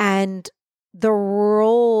 and the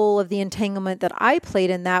role of the entanglement that I played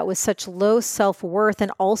in that was such low self-worth,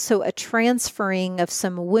 and also a transferring of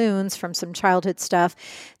some wounds from some childhood stuff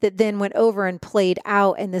that then went over and played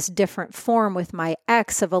out in this different form with my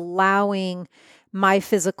ex, of allowing my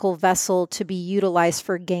physical vessel to be utilized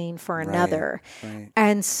for gain for another. Right.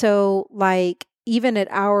 And so like, even at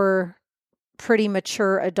our pretty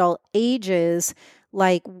mature adult ages,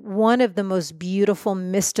 like one of the most beautiful,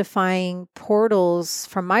 mystifying portals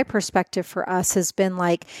from my perspective for us has been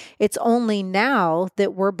like, it's only now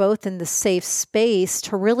that we're both in the safe space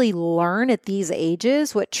to really learn at these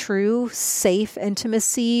ages what true safe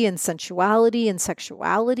intimacy and sensuality and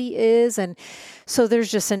sexuality is. And so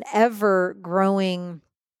there's just an ever growing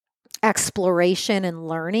exploration and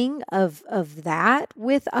learning of that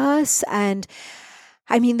with us. And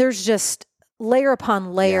I mean, there's just layer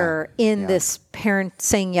upon layer in this parent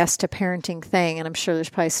saying yes to parenting thing. And I'm sure there's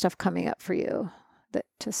probably stuff coming up for you that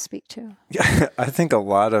to speak to. Yeah, I think a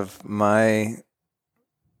lot of my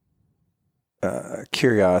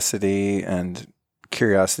curiosity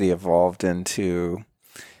evolved into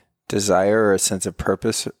desire or a sense of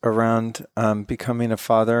purpose around becoming a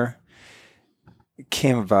father. It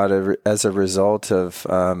came about as a result of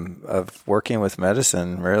working with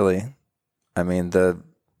medicine, really. I mean, the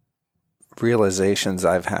realizations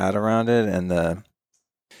I've had around it and the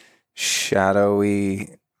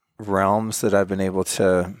shadowy realms that I've been able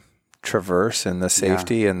to traverse, and the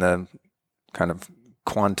safety and the kind of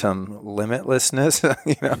quantum limitlessness,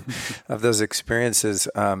 you know, of those experiences.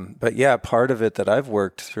 But yeah, part of it that I've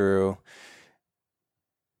worked through,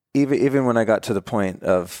 even when I got to the point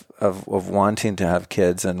of wanting to have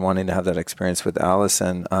kids and wanting to have that experience with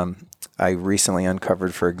Alyson, I recently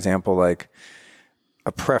uncovered, for example, like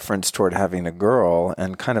a preference toward having a girl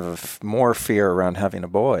and kind of more fear around having a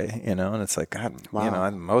boy, you know? And it's like, God, you know,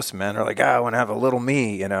 most men are like, I want to have a little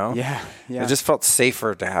me, you know? Yeah. It just felt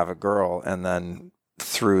safer to have a girl. And then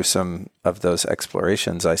through some of those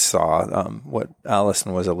explorations, I saw what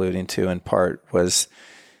Alyson was alluding to in part was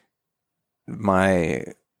my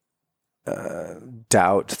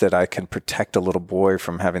doubt that I can protect a little boy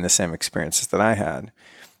from having the same experiences that I had.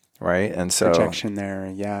 Right. And so projection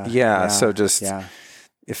there. So just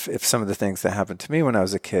if some of the things that happened to me when I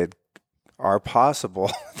was a kid are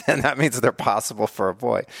possible, then that means they're possible for a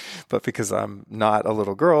boy. But because I'm not a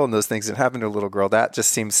little girl and those things that happen to a little girl, that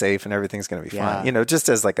just seems safe and everything's going to be fine, you know, just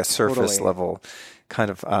as like a surface level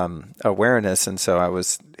kind of awareness. And so I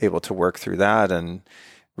was able to work through that and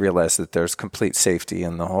realize that there's complete safety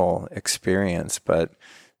in the whole experience. But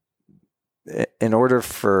in order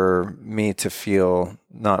for me to feel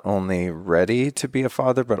not only ready to be a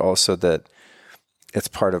father, but also that it's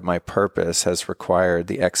part of my purpose, has required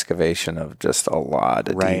the excavation of just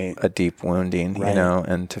a deep wounding, you know,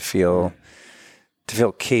 and to feel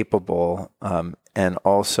capable, and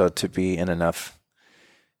also to be in enough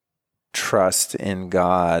trust in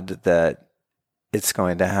God that it's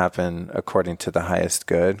going to happen according to the highest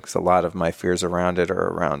good. Because a lot of my fears around it are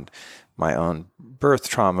around my own birth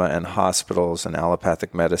trauma and hospitals and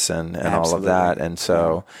allopathic medicine and all of that. And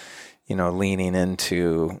so, you know, leaning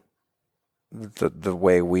into the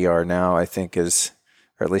way we are now, I think is,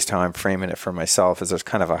 or at least how I'm framing it for myself, is there's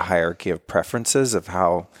kind of a hierarchy of preferences of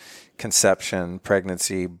how conception,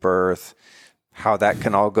 pregnancy, birth, how that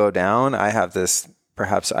can all go down. I have this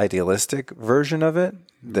perhaps idealistic version of it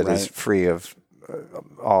that is free of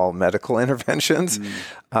all medical interventions.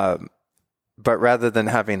 But rather than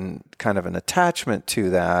having kind of an attachment to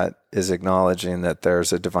that, is acknowledging that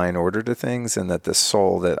there's a divine order to things, and that the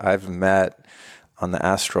soul that I've met on the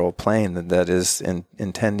astral plane that is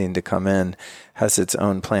intending to come in has its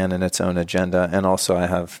own plan and its own agenda. And also I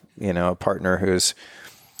have, a partner who's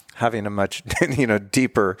having a much,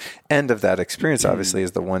 deeper end of that experience, obviously,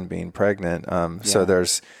 is the one being pregnant. So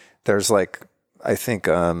there's like, I think,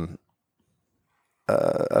 a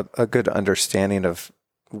good understanding of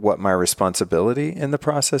what my responsibility in the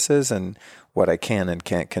process is and what I can and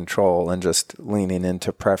can't control, and just leaning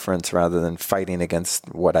into preference rather than fighting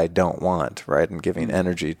against what I don't want, right? And giving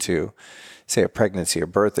energy to, say, a pregnancy or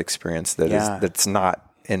birth experience that's not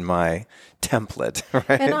in my template,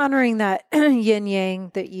 right? And honoring that yin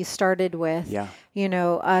yang that you started with,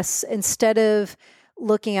 us, instead of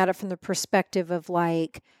looking at it from the perspective of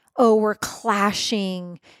like, oh, we're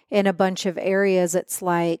clashing in a bunch of areas. It's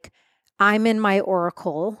like, I'm in my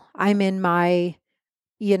oracle, I'm in my,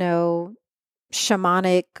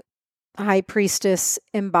 shamanic high priestess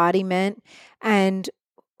embodiment, and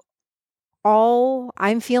all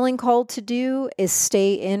I'm feeling called to do is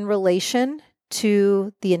stay in relation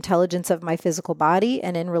to the intelligence of my physical body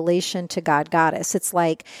and in relation to God Goddess. It's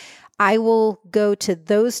like I will go to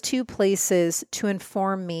those two places to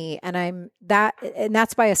inform me, and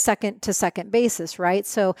that's by a second to second basis, right?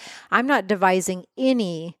 So I'm not devising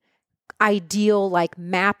any ideal like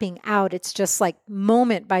mapping out. It's just like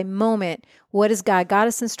moment by moment, what is God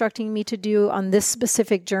Goddess instructing me to do on this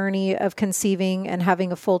specific journey of conceiving and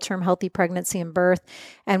having a full-term healthy pregnancy and birth,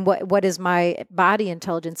 and what is my body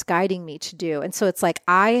intelligence guiding me to do? And so it's like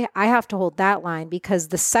I have to hold that line, because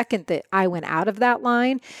the second that I went out of that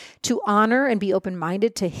line, to honor and be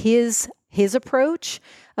open-minded to his approach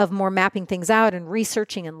of more mapping things out and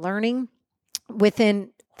researching and learning,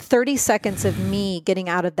 within 30 seconds of me getting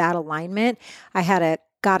out of that alignment, I had a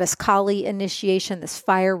Goddess Kali initiation. This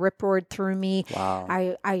fire ripcord through me. Wow.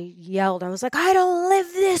 I yelled. I was like, I don't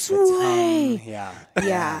live this way. Yeah.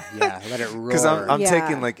 Let it roar. Because I'm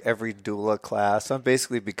taking like every doula class. I'm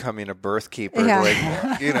basically becoming a birth keeper.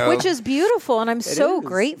 Yeah. Which is beautiful. And I'm so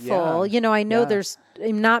grateful. Yeah. I know there's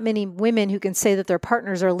not many women who can say that their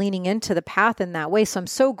partners are leaning into the path in that way. So I'm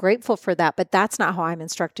so grateful for that. But that's not how I'm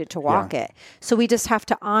instructed to walk it. So we just have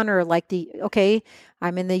to honor like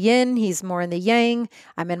I'm in the yin, he's more in the yang.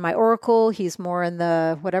 I'm in my oracle, he's more in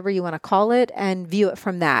the whatever you want to call it, and view it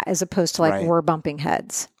from that as opposed to like we're bumping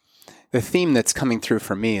heads. The theme that's coming through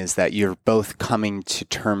for me is that you're both coming to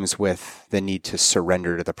terms with the need to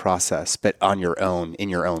surrender to the process, but on your own, in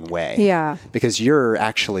your own way. Yeah. Because you're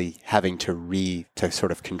actually having to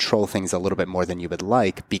sort of control things a little bit more than you would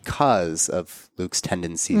like because of Luke's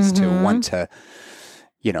tendencies to want to,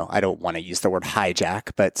 I don't want to use the word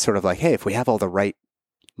hijack, but sort of like, hey, if we have all the right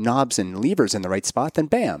knobs and levers in the right spot, then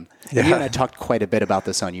bam. And you and I talked quite a bit about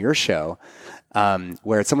this on your show,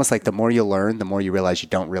 where it's almost like the more you learn, the more you realize you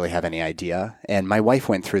don't really have any idea. And my wife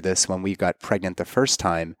went through this when we got pregnant the first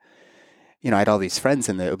time. I had all these friends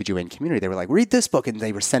in the OBGYN community. They were like, read this book. And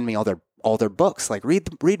they were sending me all their books. Like,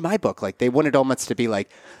 read my book. Like, they wanted almost to be like,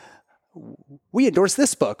 we endorse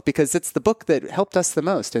this book because it's the book that helped us the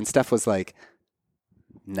most. And Steph was like,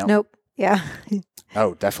 no. Nope. Yeah.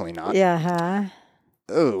 Oh, definitely not. Yeah.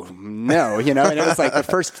 Oh, no, and it was like the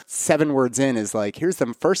first 7 words in is like, here's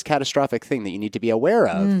the first catastrophic thing that you need to be aware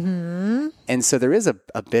of. Mm-hmm. And so there is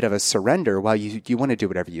a bit of a surrender while you want to do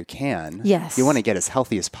whatever you can. Yes. You want to get as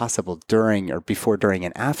healthy as possible during or before, during,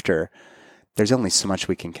 and after. There's only so much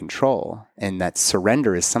we can control. And that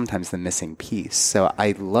surrender is sometimes the missing piece. So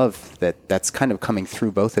I love that that's kind of coming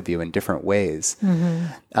through both of you in different ways.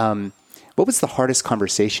 Mm-hmm. What was the hardest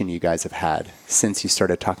conversation you guys have had since you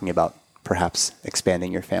started talking about perhaps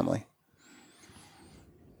expanding your family?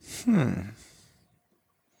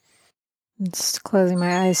 Just closing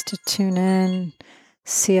my eyes to tune in,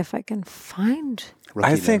 see if I can find.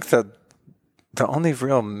 I think that the only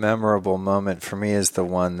real memorable moment for me is the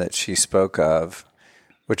one that she spoke of,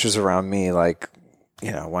 which was around me, like,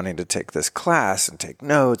 wanting to take this class and take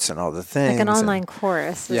notes and all the things. Like an online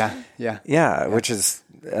course. Yeah, which is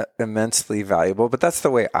immensely valuable. But that's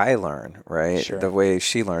the way I learn, right? Sure. The way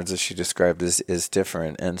she learns, as she described, is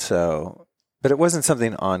different. And so, but it wasn't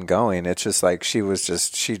something ongoing. It's just like she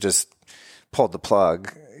just pulled the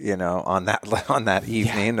plug, on that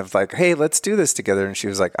evening of like, hey, let's do this together. And she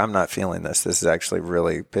was like, I'm not feeling this. This is actually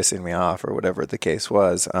really pissing me off, or whatever the case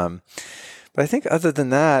was. But I think other than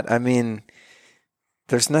that,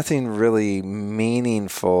 there's nothing really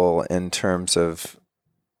meaningful in terms of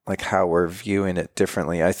like how we're viewing it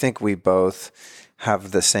differently. I think we both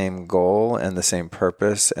have the same goal and the same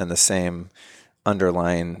purpose and the same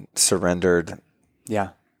underlying surrendered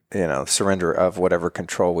surrender of whatever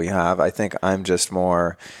control we have. I think I'm just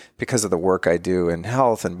more, because of the work I do in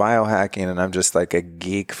health and biohacking, and I'm just like a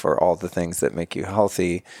geek for all the things that make you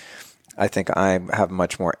healthy. I think I have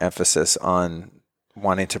much more emphasis on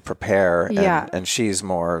wanting to prepare. And she's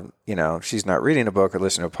more, she's not reading a book or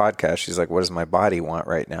listening to a podcast. She's like, what does my body want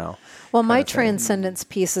right now? Well, my transcendence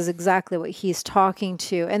piece is exactly what he's talking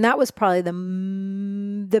to. And that was probably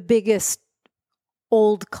the biggest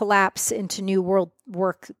old collapse into new world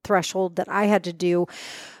work threshold that I had to do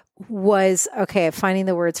was, finding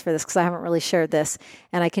the words for this because I haven't really shared this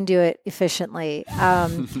and I can do it efficiently.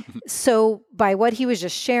 So by what he was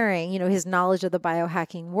just sharing, his knowledge of the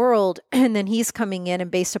biohacking world, and then he's coming in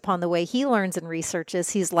and based upon the way he learns and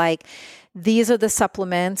researches, he's like, these are the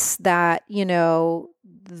supplements that,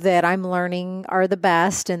 that I'm learning are the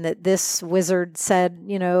best and that this wizard said,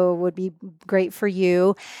 would be great for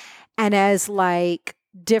you. And as like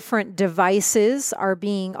different devices are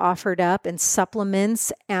being offered up and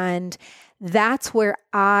supplements. And that's where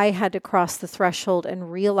I had to cross the threshold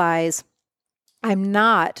and realize I'm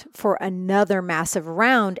not, for another massive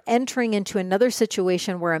round, entering into another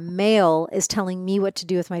situation where a male is telling me what to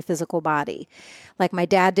do with my physical body. Like my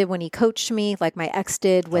dad did when he coached me, like my ex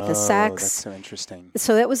did with the sex. That's so interesting.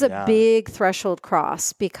 So that was a big threshold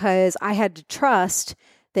cross because I had to trust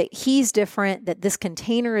that he's different, that this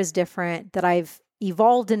container is different, that I've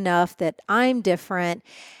evolved enough that I'm different.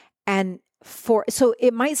 And so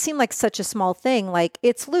it might seem like such a small thing, like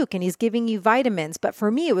it's Luke and he's giving you vitamins. But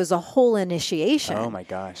for me, it was a whole initiation. Oh my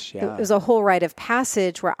gosh. Yeah. It was a whole rite of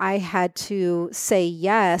passage where I had to say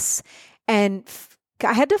yes. And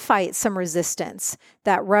I had to fight some resistance,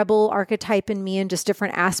 that rebel archetype in me and just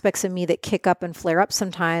different aspects of me that kick up and flare up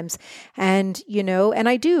sometimes. And, and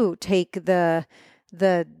I do take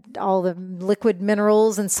all the liquid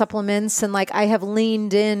minerals and supplements. And like, I have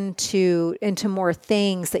leaned into more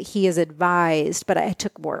things that he has advised, but it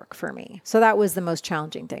took work for me. So that was the most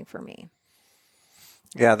challenging thing for me.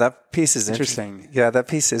 Yeah. That piece is interesting. Yeah. That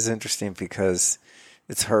piece is interesting because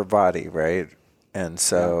it's her body, right? And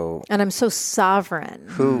so, and I'm so sovereign.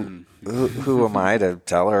 Who am I to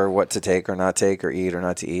tell her what to take or not take or eat or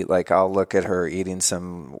not to eat? Like I'll look at her eating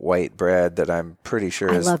some white bread that I'm pretty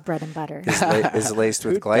sure I love bread and butter is laced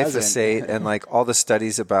with glyphosate, and like all the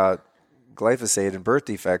studies about glyphosate and birth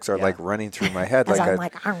defects are like running through my head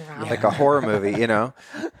like a horror movie,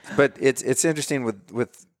 But it's interesting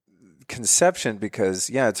with conception because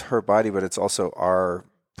it's her body, but it's also our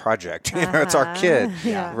project. It's our kid,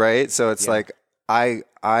 right? So it's like. I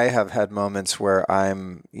have had moments where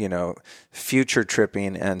I'm, future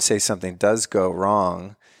tripping and say something does go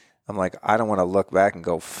wrong. I'm like, I don't want to look back and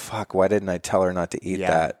go, fuck, why didn't I tell her not to eat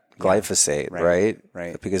that glyphosate, right?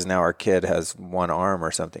 Because now our kid has one arm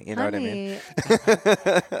or something. You know what I mean?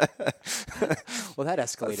 Well, that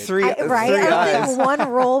escalated. Three I don't think one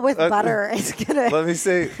roll with butter is gonna. Let me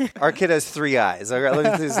say, our kid has 3 eyes. All right,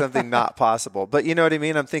 let me do something not possible. But you know what I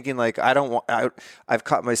mean? I'm thinking like, I've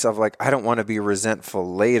caught myself like, I don't want to be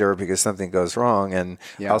resentful later because something goes wrong, and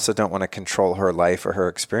I also don't want to control her life or her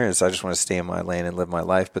experience. I just want to stay in my lane and live my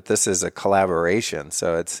life. But this is a collaboration,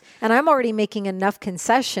 so it's. And I'm already making enough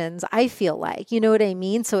concessions. I feel like, you know what I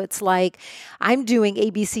mean? So it's like, I'm doing A,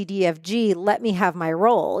 B, C, D, F, G, let me have my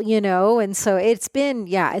role, And so it's been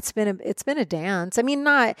a dance. I mean,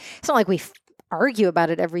 it's not like we argue about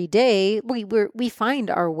it every day. We find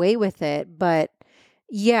our way with it, but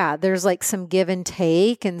there's like some give and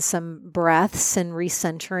take and some breaths and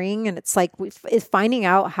recentering. And it's like, it's finding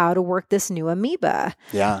out how to work this new amoeba.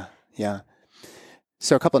 Yeah. Yeah.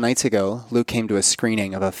 So a couple nights ago, Luke came to a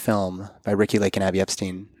screening of a film by Ricky Lake and Abby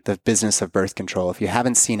Epstein, The Business of Birth Control. If you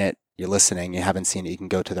haven't seen it, you're listening, you haven't seen it, you can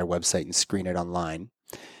go to their website and screen it online.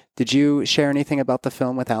 Did you share anything about the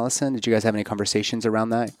film with Alyson? Did you guys have any conversations around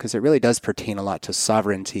that? Because it really does pertain a lot to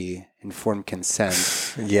sovereignty, informed consent,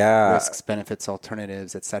 risks, benefits,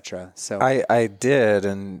 alternatives, etc. So I did,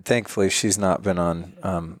 and thankfully she's not been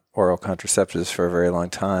on oral contraceptives for a very long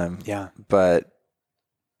time. Yeah. But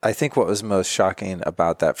I think what was most shocking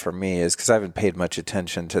about that for me is because I haven't paid much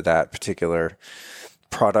attention to that particular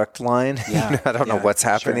product line. Yeah. I don't know what's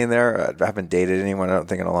happening there. I haven't dated anyone, I don't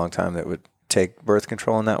think, in a long time that would take birth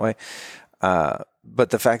control in that way. But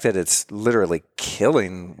the fact that it's literally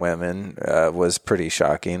killing women was pretty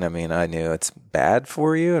shocking. I mean, I knew it's bad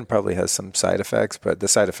for you and probably has some side effects, but the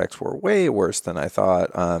side effects were way worse than I thought.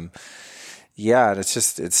 And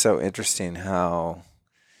it's so interesting how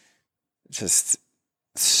just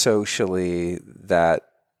socially that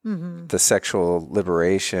the sexual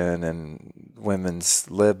liberation and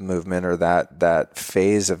women's lib movement, or that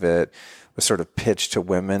phase of it, was sort of pitched to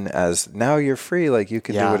women as now you're free, like you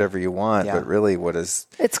can do whatever you want. But really,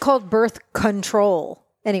 it's called birth control.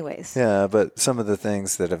 Anyways. Yeah, but some of the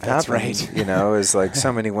things that have happened, is like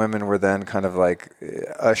so many women were then kind of like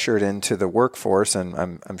ushered into the workforce, and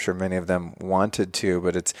I'm sure many of them wanted to,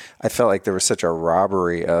 but I felt like there was such a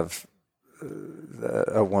robbery of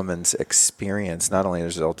a woman's experience, not only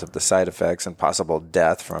as a result of the side effects and possible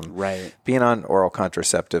death from being on oral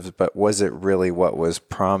contraceptives, but was it really what was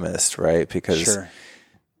promised, right? Because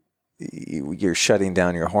you're shutting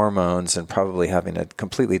down your hormones and probably having a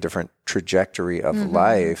completely different trajectory of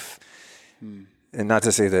life. And not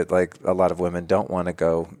to say that like a lot of women don't want to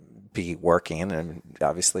go be working, and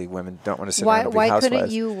obviously women don't want to sit around and be housewives. Why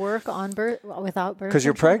couldn't you work on without birth? Because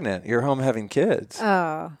you're pregnant. You're home having kids.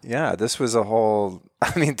 Oh. Yeah, this was a whole...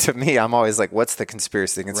 I mean, to me, I'm always like, what's the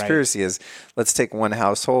conspiracy? The conspiracy is, let's take one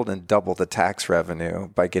household and double the tax revenue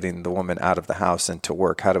by getting the woman out of the house and to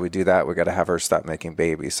work. How do we do that? We got to have her stop making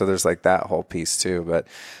babies. So there's like that whole piece too. But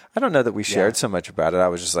I don't know that we shared so much about it. I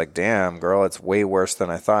was just like, damn, girl, it's way worse than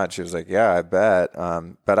I thought. She was like, yeah, I bet.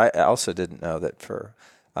 But I also didn't know that for...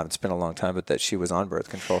 it's been a long time, but that she was on birth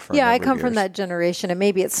control for a number of years. I come from that generation, and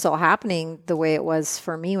maybe it's still happening the way it was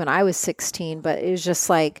for me when I was 16, but it was just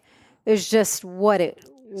like, it's just what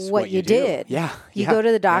you did. Yeah. You go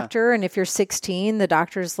to the doctor, and if you're 16, the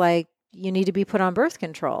doctor's like, you need to be put on birth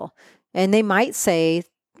control. And they might say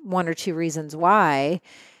one or two reasons why.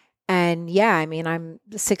 And I mean, I'm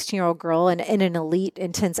a 16-year-old girl and an elite,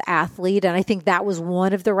 intense athlete. And I think that was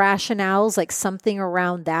one of the rationales, like something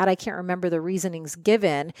around that. I can't remember the reasonings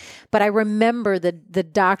given, but I remember the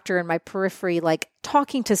doctor in my periphery, like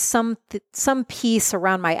talking to some piece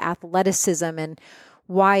around my athleticism and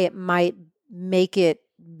why it might make it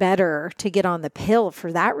better to get on the pill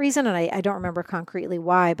for that reason. And I don't remember concretely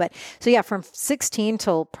why, but so from 16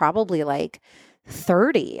 till probably like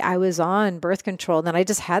 30, I was on birth control. And then I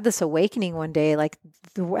just had this awakening one day, like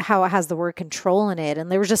how it has the word control in it.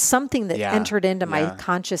 And there was just something that entered into my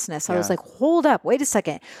consciousness. I was like, hold up, wait a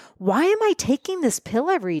second. Why am I taking this pill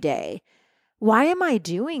every day? Why am I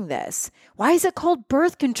doing this? Why is it called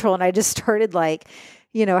birth control? And I just started like,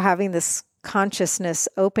 having this consciousness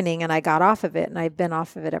opening, and I got off of it, and I've been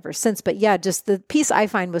off of it ever since. But just the piece I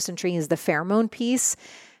find most intriguing is the pheromone piece.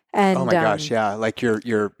 And, oh my gosh, yeah. Like your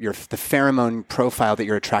the pheromone profile that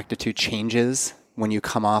you're attracted to changes when you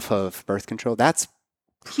come off of birth control. That's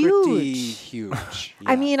pretty huge.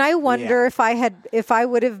 I mean, I wonder if I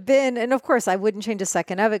would have been, and of course I wouldn't change a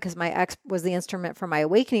second of it because my ex was the instrument for my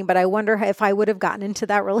awakening, but I wonder if I would have gotten into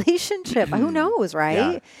that relationship. Who knows,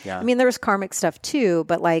 right? Yeah. I mean, there was karmic stuff too,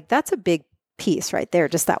 but like that's a big piece right there,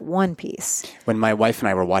 just that one piece. When my wife and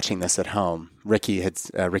I were watching this at home, Ricky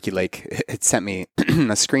Lake had sent me a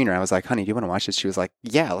screener. I was like, honey, do you want to watch this? She was like,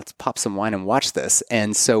 yeah, let's pop some wine and watch this.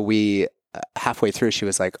 And so we, halfway through, she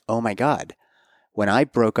was like, oh my God, when I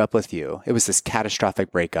broke up with you, it was this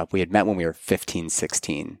catastrophic breakup. We had met when we were 15,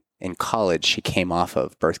 16. In college, she came off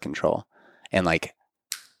of birth control and like,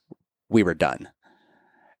 we were done.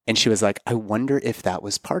 And she was like, I wonder if that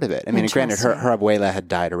was part of it. I mean, granted, her abuela had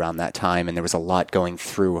died around that time, and there was a lot going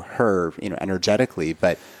through her, energetically,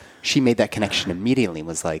 but she made that connection immediately and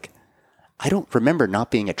was like, I don't remember not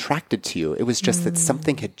being attracted to you. It was just that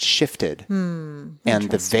something had shifted and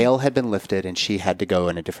the veil had been lifted and she had to go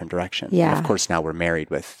in a different direction. Yeah. And of course, now we're married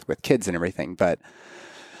with kids and everything, but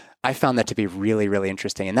I found that to be really, really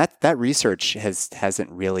interesting. And that research hasn't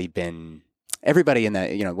really been, everybody in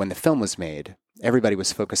that, when the film was made, everybody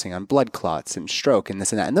was focusing on blood clots and stroke and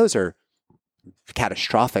this and that. And those are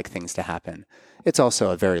catastrophic things to happen. It's also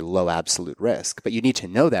a very low absolute risk, but you need to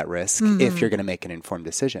know that risk if you're going to make an informed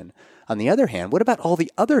decision. On the other hand, what about all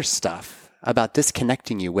the other stuff about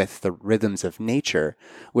disconnecting you with the rhythms of nature,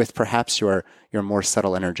 with perhaps your more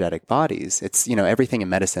subtle energetic bodies? It's, everything in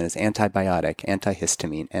medicine is antibiotic,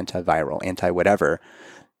 antihistamine, antiviral, anti-whatever.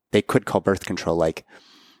 They could call birth control like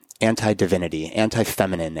anti-divinity,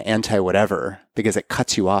 anti-feminine, anti-whatever, because it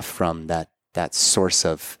cuts you off from that source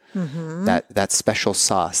of that special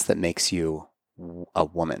sauce that makes you a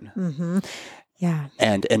woman. Yeah.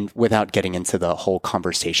 And without getting into the whole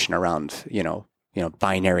conversation around,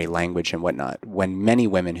 binary language and whatnot, when many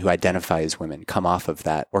women who identify as women come off of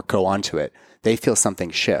that or go onto it, they feel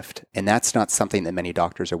something shift. And that's not something that many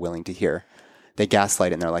doctors are willing to hear. They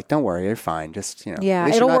gaslight it and they're like, don't worry, you're fine. Just, yeah,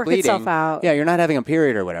 it'll work itself out. Yeah, you're not having a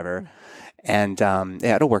period or whatever. And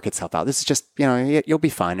it'll work itself out. This is just, you'll be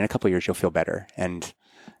fine. In a couple of years, you'll feel better. And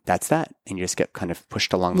that's that. And you just get kind of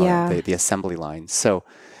pushed along the assembly line. So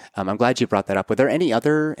I'm glad you brought that up. Were there any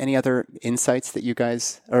other insights that you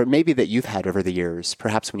guys, or maybe that you've had over the years,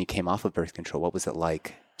 perhaps when you came off of birth control? What was it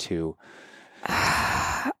like to?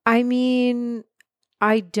 I mean,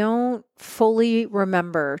 I don't fully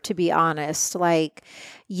remember, to be honest. Like,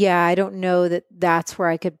 yeah, I don't know that that's where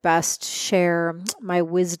I could best share my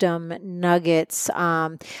wisdom nuggets.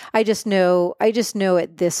 I just know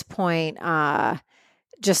at this point,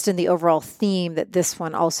 just in the overall theme that this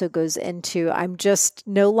one also goes into, I'm just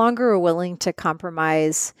no longer willing to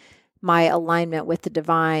compromise my alignment with the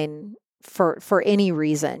divine for any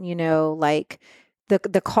reason, like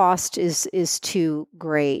the cost is too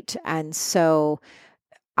great. And so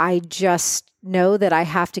I just know that I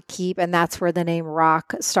have to keep, and that's where the name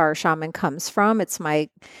Rock Star Shaman comes from. It's my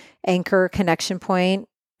anchor connection point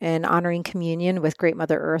in honoring communion with Great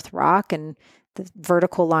Mother Earth Rock, and the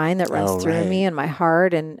vertical line that runs through me and my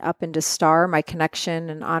heart and up into Star, my connection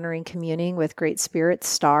and honoring communing with Great Spirit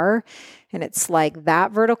Star. And it's like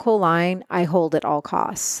that vertical line, I hold at all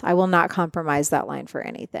costs. I will not compromise that line for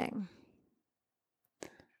anything.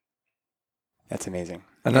 That's amazing.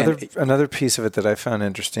 Another piece of it that I found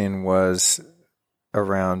interesting was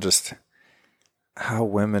around just how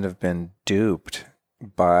women have been duped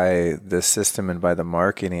by the system and by the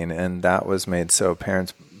marketing. And that was made so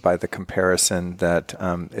apparent by the comparison that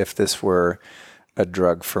if this were a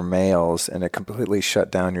drug for males and it completely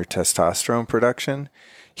shut down your testosterone production,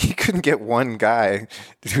 you couldn't get one guy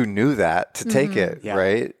who knew that to take it,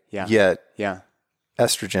 right? Yeah. Yet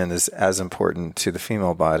estrogen is as important to the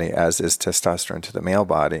female body as is testosterone to the male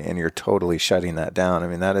body, and you're totally shutting that down. I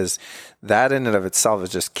mean, that in and of itself is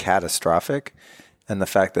just catastrophic. And the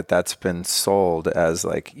fact that that's been sold as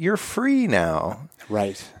like, you're free now.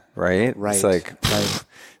 Right. It's like,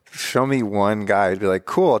 show me one guy who'd be like,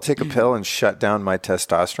 cool, I'll take a pill and shut down my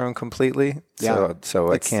testosterone completely. Yeah.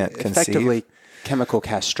 So I can't conceive. Effectively chemical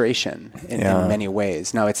castration in many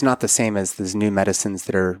ways. Now, it's not the same as these new medicines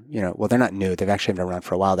that are, they're not new. They've actually been around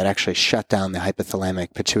for a while that actually shut down the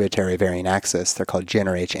hypothalamic pituitary ovarian axis. They're called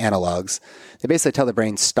GnRH analogs. They basically tell the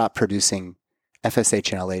brain, stop producing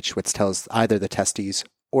FSH and LH, which tells either the testes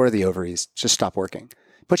or the ovaries, just stop working.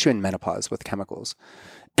 Puts you in menopause with chemicals.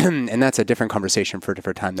 And that's a different conversation for a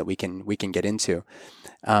different time that we can get into.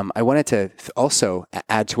 I wanted to also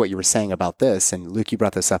add to what you were saying about this, and Luke, you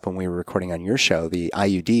brought this up when we were recording on your show, the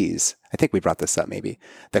IUDs. I think we brought this up maybe.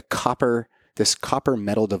 This copper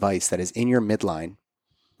metal device that is in your midline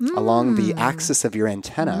along the axis of your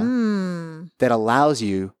antenna that allows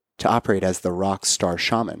you to operate as the rock star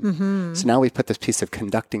shaman. So now we've put this piece of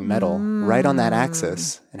conducting metal right on that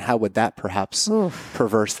axis. And how would that perhaps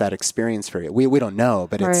perverse that experience for you? We don't know,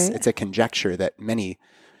 but it's a conjecture that many,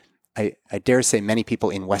 I dare say many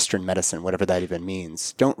people in Western medicine, whatever that even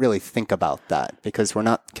means, don't really think about that because we're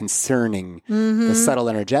not concerning the subtle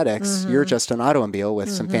energetics. You're just an automobile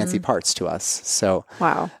with some fancy parts to us. So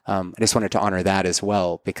I just wanted to honor that as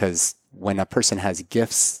well, because when a person has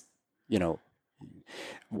gifts,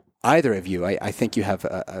 either of you, I think you have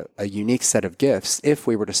a unique set of gifts. If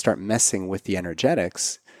we were to start messing with the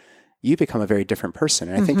energetics, you become a very different person.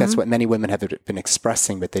 And I think that's what many women have been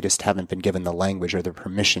expressing, but they just haven't been given the language or the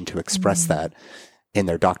permission to express that in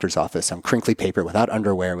their doctor's office on crinkly paper without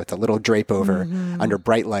underwear, with a little drape over, under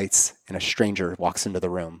bright lights, and a stranger walks into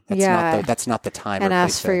the room. That's not the time. And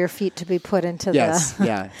asks for your feet to be put into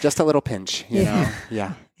just a little pinch, Yeah.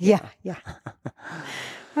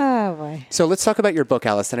 Oh boy! So let's talk about your book,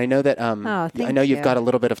 Alyson. I know that I know you've got a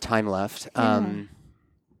little bit of time left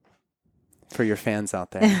for your fans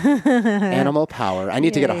out there. Animal Power. I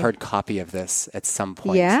need to get a hard copy of this at some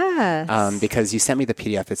point. Yes. Because you sent me the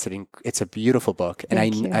PDF. It's a beautiful book, and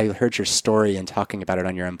I heard your story and talking about it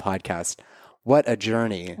on your own podcast. What a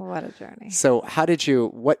journey. What a journey. So how did you,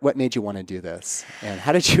 what made you want to do this? And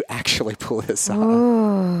how did you actually pull this off?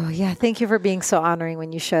 Oh, yeah. Thank you for being so honoring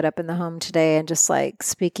when you showed up in the home today and just like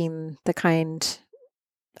speaking the kind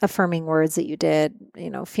affirming words that you did,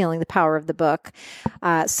 feeling the power of the book.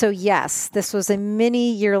 So yes, this was a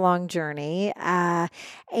many year-long journey.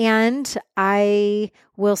 And I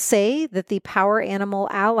will say that the Power Animal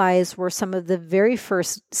Allies were some of the very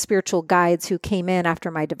first spiritual guides who came in after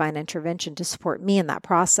my divine intervention to support me in that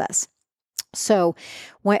process. So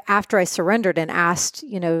after I surrendered and asked,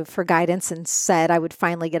 for guidance and said I would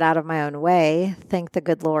finally get out of my own way, thank the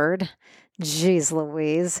good Lord, Jeez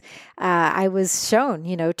Louise, I was shown,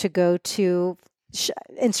 to go to,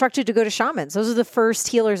 instructed to go to shamans. Those are the first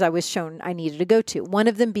healers I was shown I needed to go to, one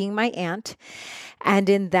of them being my aunt. And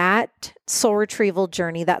in that soul retrieval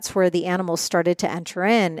journey, that's where the animals started to enter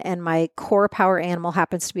in. And my core power animal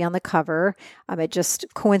happens to be on the cover. It just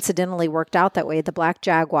coincidentally worked out that way, the black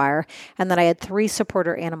jaguar. And then I had 3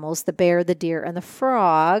 supporter animals, the bear, the deer, and the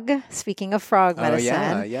frog. Speaking of frog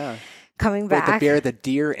medicine. Yeah. coming back. Wait, the bear, the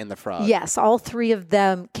deer, and the frog. Yes, all three of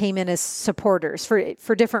them came in as supporters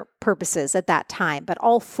for different purposes at that time, but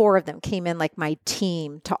all four of them came in like my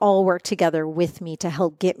team to all work together with me to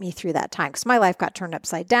help get me through that time, because my life got turned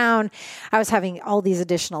upside down. I was having all these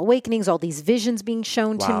additional awakenings, all these visions being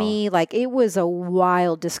shown to me. Like, it was a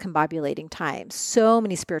wild, discombobulating time. So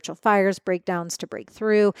many spiritual fires, breakdowns to break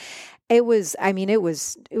through. It was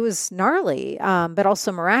gnarly, but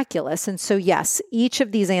also miraculous. And so, yes, each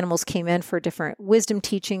of these animals came in for different wisdom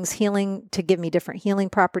teachings, healing, to give me different healing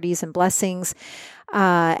properties and blessings.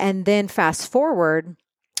 And then fast forward,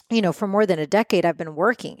 for more than a decade, I've been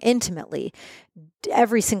working intimately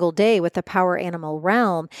every single day with the power animal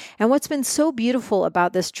realm. And what's been so beautiful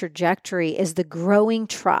about this trajectory is the growing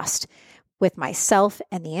trust with myself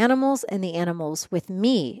and the animals with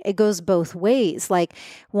me. It goes both ways. Like,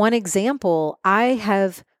 one example, I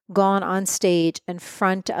have gone on stage in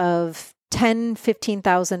front of 10,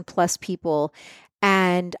 15,000 plus people,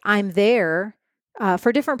 and I'm there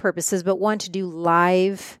for different purposes, but one, to do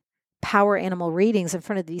live power animal readings in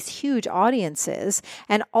front of these huge audiences.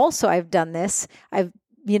 And also, I've done this.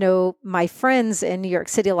 My friends in New York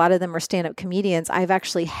City, a lot of them are stand-up comedians. I've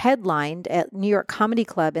actually headlined at New York Comedy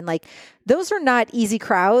Club. And those are not easy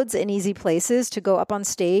crowds and easy places to go up on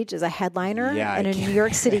stage as a headliner in a New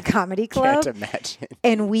York City comedy club. Can't imagine.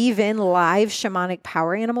 And weave in live shamanic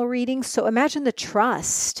power animal readings. So imagine the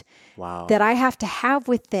trust that I have to have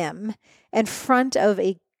with them in front of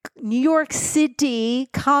a New York City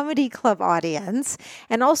comedy club audience,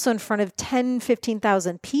 and also in front of 10,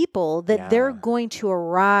 15,000 people, that they're going to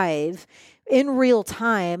arrive in real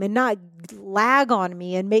time and not lag on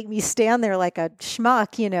me and make me stand there like a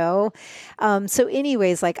schmuck, So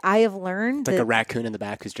anyways, I have learned like a raccoon in the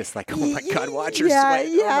back who's just like, oh my God, watch your sweat.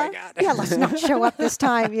 Yeah. Oh my God. Yeah, let's not show up this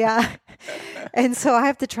time. Yeah. And so I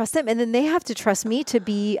have to trust them. And then they have to trust me to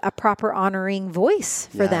be a proper honoring voice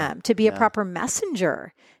for them, to be a proper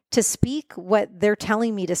messenger, to speak what they're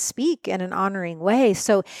telling me to speak in an honoring way.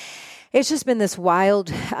 So it's just been this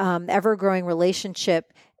wild, ever-growing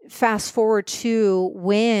relationship. Fast forward to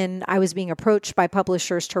when I was being approached by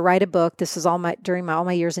publishers to write a book. This was during all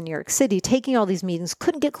my years in New York City, taking all these meetings,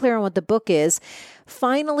 couldn't get clear on what the book is.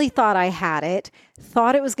 Finally thought I had it,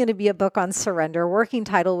 thought it was going to be a book on surrender. Working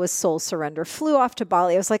title was Soul Surrender. Flew off to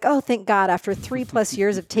Bali. I was like, oh, thank God. After 3+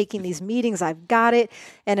 years of taking these meetings, I've got it.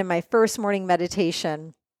 And in my first morning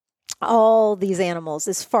meditation, all these animals,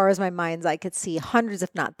 as far as my mind's eye could see, hundreds, if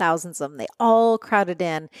not thousands of them, they all crowded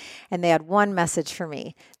in, and they had one message for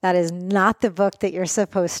me. That is not the book that you're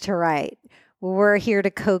supposed to write. We're here to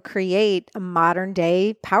co-create a modern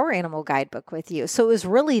day power animal guidebook with you. So it was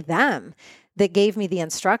really them that gave me the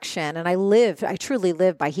instruction. And I truly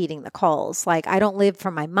live by heeding the calls. I don't live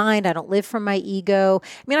from my mind. I don't live from my ego.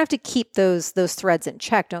 I mean, I have to keep those threads in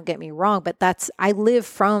check. Don't get me wrong, but I live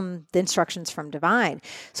from the instructions from divine.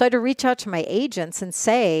 So I had to reach out to my agents and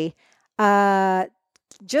say,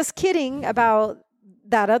 just kidding about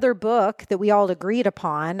that other book that we all agreed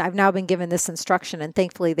upon. I've now been given this instruction, and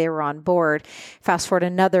thankfully they were on board. Fast forward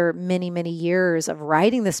another many, many years of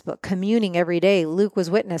writing this book, communing every day. Luke was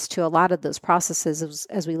witness to a lot of those processes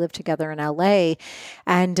as we lived together in LA.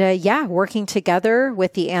 And working together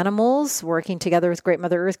with the animals, working together with Great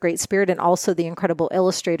Mother Earth, Great Spirit, and also the incredible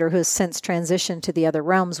illustrator who has since transitioned to the other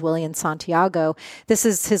realms, William Santiago. This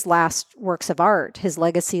is his last works of art. His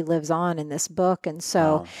legacy lives on in this book. And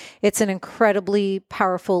so it's an incredibly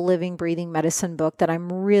powerful, living, breathing medicine book that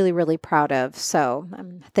I'm really, really proud of. So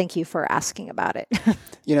thank you for asking about it.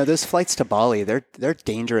 Those flights to Bali, they're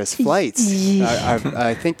dangerous flights.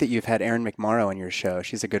 I think that you've had Erin McMorrow on your show.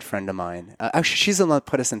 She's a good friend of mine. She's the one that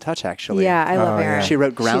put us in touch, actually. Yeah, I love Erin. She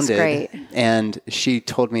wrote Grounded. She's great. And she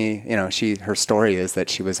told me, her story is that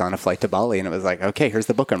she was on a flight to Bali, and it was like, okay, here's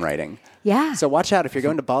the book I'm writing. Yeah. So watch out if you're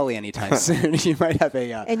going to Bali anytime soon. You might have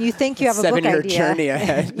and you think you have a book idea. 7-year journey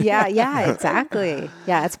ahead. Yeah, exactly.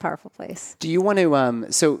 Yeah, it's a powerful place. Do you want to,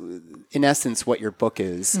 so in essence, what your book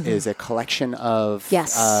is a collection of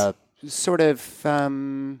sort of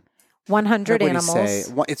 100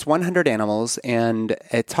 animals. It's 100 animals, and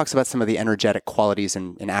it talks about some of the energetic qualities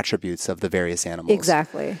and attributes of the various animals.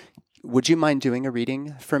 Exactly. Would you mind doing a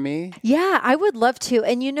reading for me? Yeah, I would love to.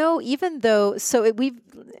 And even though,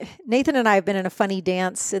 Nathan and I have been in a funny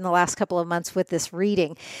dance in the last couple of months with this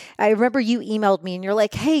reading. I remember you emailed me and you're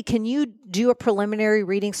like, hey, can you do a preliminary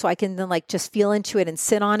reading so I can then like just feel into it and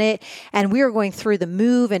sit on it? And we were going through the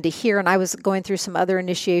move into here, and I was going through some other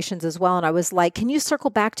initiations as well. And I was like, can you circle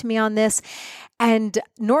back to me on this? And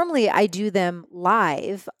normally I do them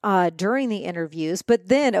live during the interviews, but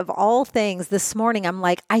then of all things this morning, I'm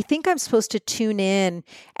like, I think I'm supposed to tune in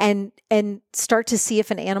and start to see if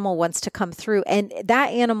an animal wants to come through. And that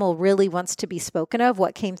animal really wants to be spoken of,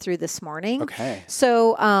 what came through this morning. Okay.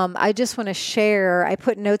 So I just want to share, I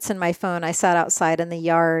put notes in my phone. I sat outside in the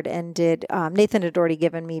yard and Nathan had already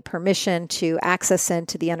given me permission to access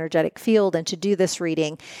into the energetic field and to do this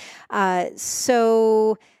reading.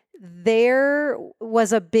 So there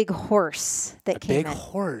was a big horse that came in. A big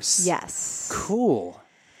horse? Yes. Cool.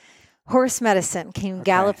 Horse medicine came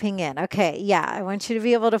galloping in. Okay, yeah, I want you to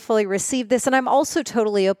be able to fully receive this. And I'm also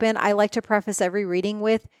totally open. I like to preface every reading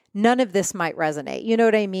with, none of this might resonate. You know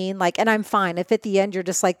what I mean? Like, and I'm fine. If at the end you're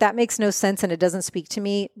just like, that makes no sense and it doesn't speak to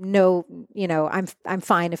me, no, I'm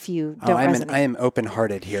fine if you don't resonate. I am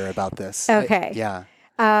open-hearted here about this. Okay. Yeah.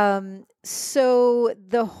 So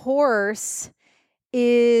the horse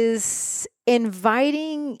is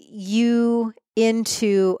inviting you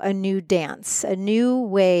into a new dance, a new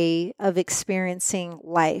way of experiencing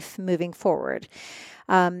life moving forward.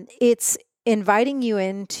 It's inviting you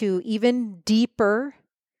into even deeper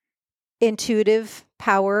intuitive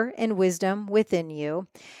power and wisdom within you.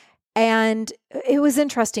 And it was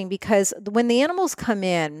interesting because when the animals come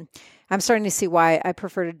in, I'm starting to see why I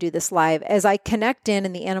prefer to do this live. As I connect in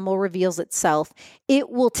and the animal reveals itself, it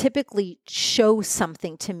will typically show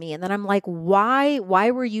something to me. And then I'm like, why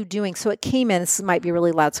were you doing? So it came in, this might be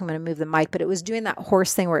really loud, so I'm going to move the mic, but it was doing that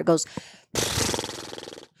horse thing where it goes,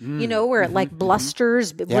 where it like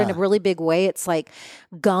blusters in a really big way. It's like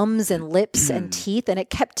gums and lips and teeth. And it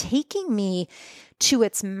kept taking me to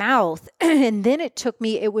its mouth. And then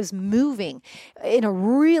it was moving in a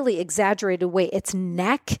really exaggerated way, its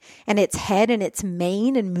neck and its head and its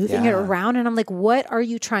mane and moving it around. And I'm like, what are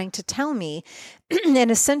you trying to tell me? And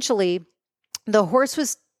essentially the horse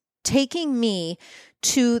was taking me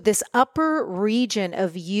to this upper region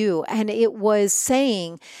of you. And it was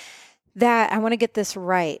saying that, I want to get this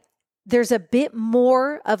right, there's a bit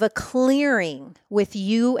more of a clearing with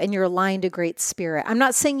you and your line to Great Spirit. I'm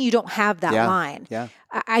not saying you don't have that line. Yeah.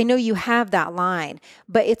 I know you have that line,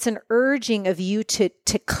 but it's an urging of you to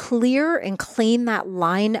clear and clean that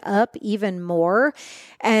line up even more.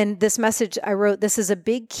 And this message I wrote, this is a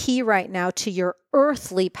big key right now to your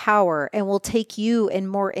earthly power and will take you in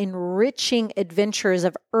more enriching adventures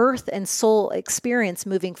of earth and soul experience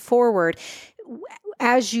moving forward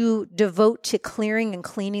as you devote to clearing and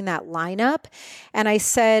cleaning that lineup. And I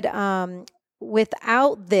said,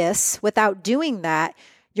 without doing that,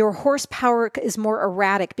 your horsepower is more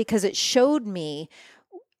erratic, because it showed me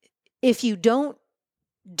if you don't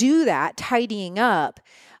do that, tidying up,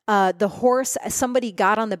 the horse, somebody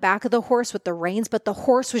got on the back of the horse with the reins, but the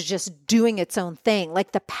horse was just doing its own thing.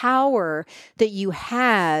 Like the power that you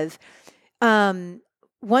have,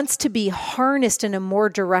 wants to be harnessed in a more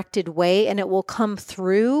directed way, and it will come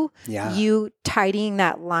through you tidying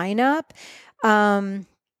that lineup.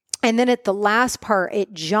 And then at the last part,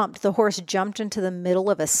 the horse jumped into the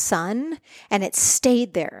middle of a sun, and it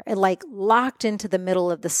stayed there. It like locked into the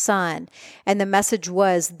middle of the sun. And the message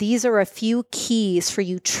was, these are a few keys for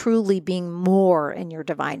you truly being more in your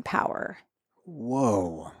divine power.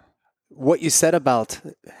 Whoa. What you said about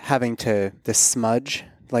having the smudge,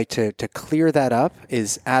 like to clear that up,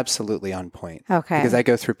 is absolutely on point. Okay. Because I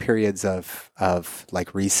go through periods of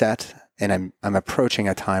like reset, and I'm approaching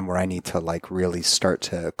a time where I need to like really start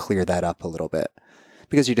to clear that up a little bit,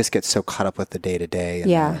 because you just get so caught up with the day to day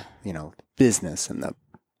and the, business and the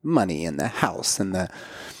money and the house and the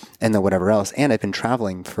whatever else. And I've been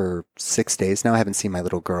traveling for 6 days now. I haven't seen my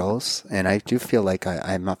little girls, and I do feel like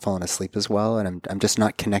I'm not falling asleep as well, and I'm just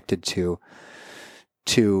not connected to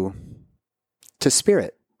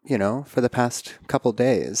spirit, for the past couple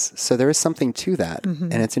days. So there is something to that.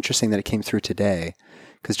 Mm-hmm. And it's interesting that it came through today,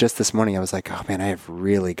 because just this morning I was like, oh man, I have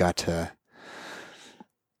really got to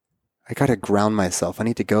ground myself. I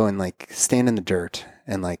need to go and like stand in the dirt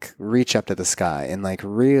and like reach up to the sky and like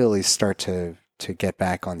really start to get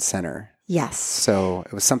back on center. Yes. So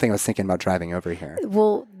it was something I was thinking about driving over here.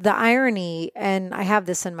 Well, the irony, and I have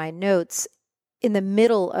this in my notes, in the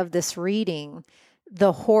middle of this reading,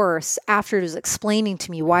 the horse, after it was explaining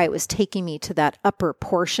to me why it was taking me to that upper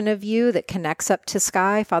portion of you that connects up to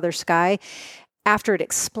sky, Father Sky, after it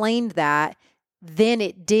explained that, then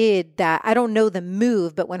it did that. I don't know the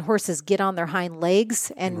move, but when horses get on their hind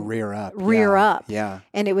legs and rear up. Yeah.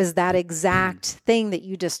 And it was that exact thing that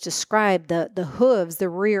you just described, the hooves, the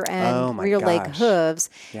rear end, leg hooves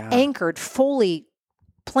anchored, fully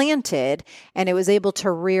planted, and it was able to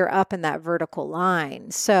rear up in that vertical line.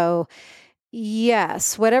 So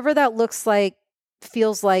yes, whatever that looks like,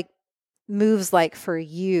 feels like, moves like for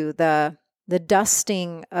you, the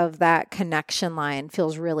dusting of that connection line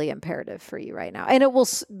feels really imperative for you right now. And it will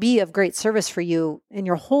be of great service for you in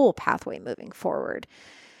your whole pathway moving forward.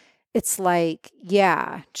 It's like,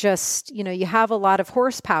 just, you have a lot of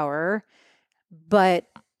horsepower, but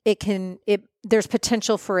there's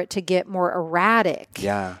potential for it to get more erratic.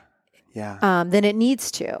 Than it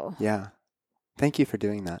needs to. Yeah. Thank you for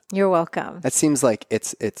doing that. You're welcome. That seems like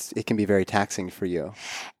it can be very taxing for you.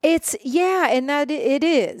 And that it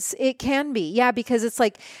is. It can be. Yeah, because it's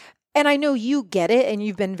like, and I know you get it and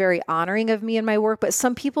you've been very honoring of me in my work, but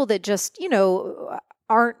some people that just,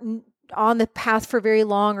 aren't on the path for very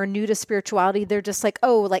long or new to spirituality, they're just like,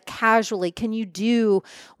 oh, like casually, can you do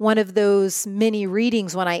one of those mini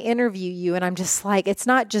readings when I interview you? And I'm just like, it's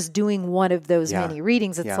not just doing one of those mini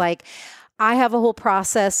readings. It's like, I have a whole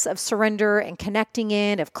process of surrender and connecting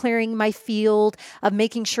in, of clearing my field, of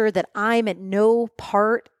making sure that I'm at no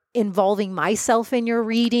part involving myself in your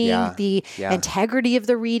reading, the integrity of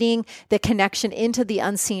the reading, the connection into the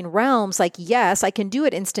unseen realms. Like, yes, I can do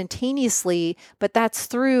it instantaneously, but that's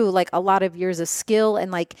through like a lot of years of skill.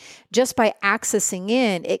 And like, just by accessing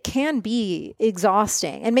in, it can be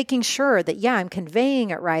exhausting, and making sure that, I'm conveying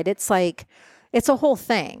it right. It's like, it's a whole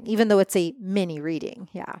thing, even though it's a mini reading.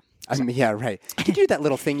 Yeah. Right. Did you do that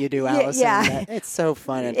little thing you do, Alyson? Yeah. It's so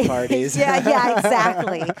fun at parties.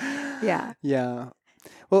 Exactly. Yeah.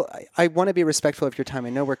 Well, I want to be respectful of your time. I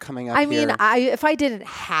know we're coming up here. If I didn't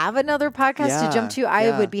have another podcast to jump to,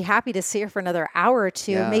 I would be happy to sit here for another hour or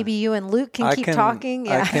two. Maybe you and Luke can keep talking.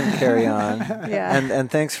 I can carry on. And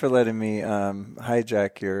thanks for letting me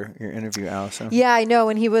hijack your interview, Alyson. Yeah, I know.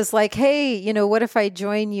 And he was like, hey, what if I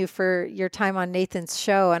join you for your time on Nathan's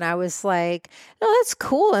show? And I was like, no, that's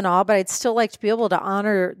cool and all, but I'd still like to be able to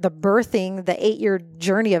honor the 8-year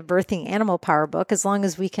journey of birthing Animal Power book. As long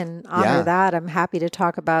as we can honor that, I'm happy to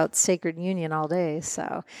talk about Sacred Union all day.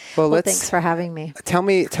 So, thanks for having me.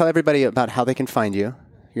 Tell everybody about how they can find you.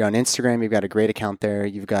 You're on Instagram. You've got a great account there.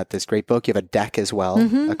 You've got this great book. You have a deck as well,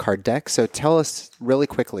 a card deck. So tell us really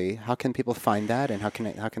quickly, how can people find that, and how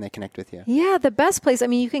can they connect with you? Yeah, the best place.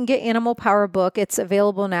 You can get Animal Power book. It's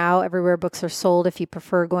available now everywhere books are sold. If you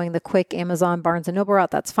prefer going the quick Amazon, Barnes & Noble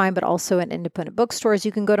route, that's fine, but also in independent bookstores.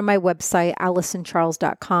 You can go to my website,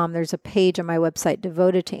 AlysonCharles.com. There's a page on my website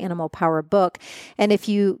devoted to Animal Power book. And if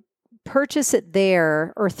you purchase it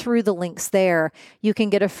there or through the links there, you can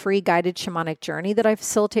get a free guided shamanic journey that I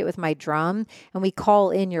facilitate with my drum, and we call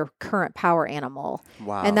in your current power animal.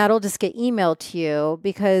 Wow. And that'll just get emailed to you,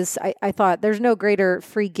 because I thought there's no greater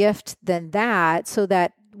free gift than that, so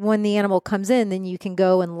that when the animal comes in, then you can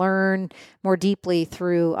go and learn more deeply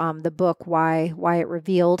through the book why it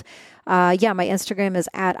revealed. My Instagram is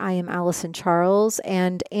at I am Alyson Charles,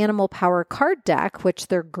 and Animal Power card deck, which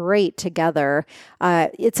they're great together.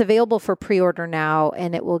 It's available for pre-order now,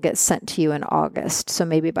 and it will get sent to you in August. So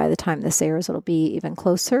maybe by the time this airs, it'll be even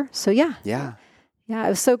closer. So yeah. Yeah, it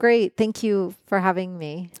was so great. Thank you for having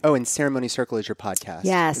me. Oh, and Ceremony Circle is your podcast.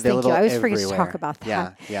 Yes, thank you. I always forget to talk about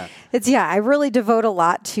that. Yeah. I really devote a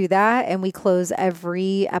lot to that. And we close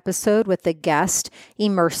every episode with the guest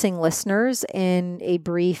immersing listeners in a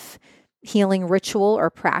brief healing ritual or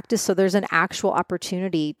practice. So there's an actual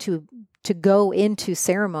opportunity to go into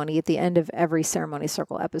ceremony at the end of every Ceremony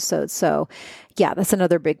Circle episode. So that's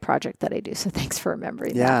another big project that I do. So thanks for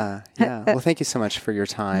remembering that. Yeah. Well, thank you so much for your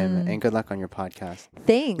time, and good luck on your podcast.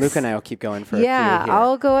 Thanks. Luke and I will keep going for a few here.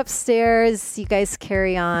 I'll go upstairs. You guys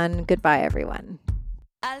carry on. Goodbye, everyone.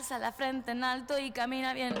 Alza la frente en alto y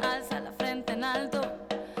camina bien. Alza la frente en alto.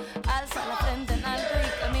 Alza la frente en alto y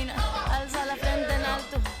camina. Alza la frente en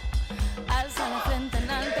alto. Alza la frente en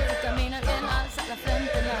alto y camina bien. Alza la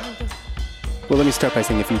frente en alto. Well, let me start by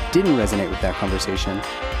saying, if you didn't resonate with that conversation,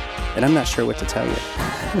 then I'm not sure what to tell you.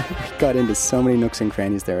 We got into so many nooks and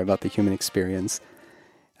crannies there about the human experience.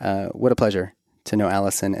 What a pleasure to know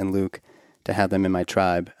Alyson and Luke, to have them in my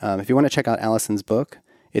tribe. If you want to check out Alyson's book,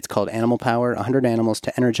 it's called Animal Power, 100 Animals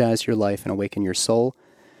to Energize Your Life and Awaken Your Soul.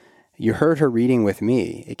 You heard her reading with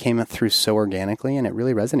me. It came through so organically, and it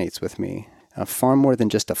really resonates with me. Far more than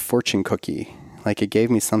just a fortune cookie. Like, it gave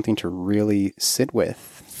me something to really sit with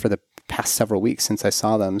for the past several weeks since I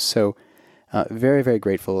saw them. So very, very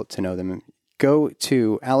grateful to know them. Go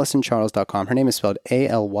to AlysonCharles.com. Her name is spelled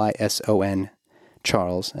ALYSON.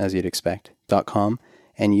 Charles, as you'd expect, .com,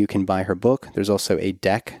 and you can buy her book. There's also a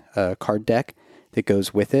deck, a card deck that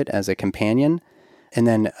goes with it as a companion. And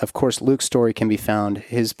then, of course, Luke Storey can be found.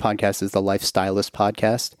 His podcast is the Lifestylist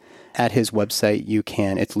Podcast. At his website,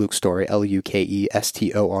 it's Luke Storey,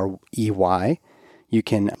 LUKESTOREY. You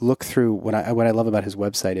can look through, what I love about his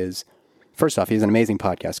website is, first off, he has an amazing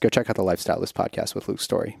podcast. Go check out the Lifestylist Podcast with Luke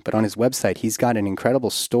Storey. But on his website, he's got an incredible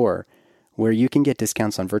store where you can get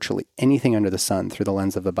discounts on virtually anything under the sun through the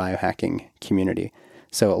lens of the biohacking community.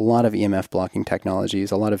 So a lot of EMF blocking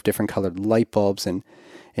technologies, a lot of different colored light bulbs, and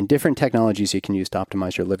different technologies you can use to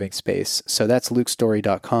optimize your living space. So that's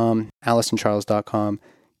lukestorey.com, AlysonCharles.com.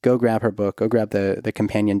 Go grab her book. Go grab the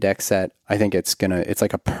companion deck set. I think it's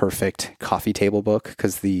like a perfect coffee table book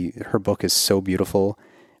because her book is so beautiful,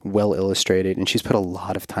 well illustrated, and she's put a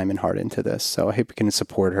lot of time and heart into this. So I hope you can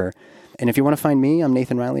support her. And if you want to find me, I'm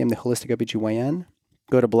Nathan Riley. I'm the Holistic OBGYN.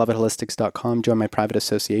 Go to belovedholistics.com, join my private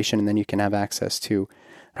association, and then you can have access to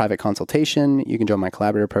private consultation. You can join my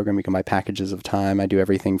collaborator program. You can buy packages of time. I do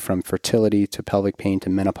everything from fertility to pelvic pain to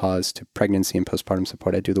menopause to pregnancy and postpartum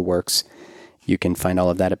support. I do the works. You can find all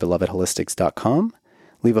of that at belovedholistics.com.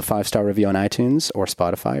 Leave a 5-star review on iTunes or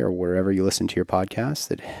Spotify or wherever you listen to your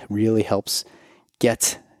podcast. It really helps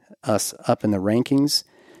get us up in the rankings.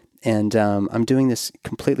 And I'm doing this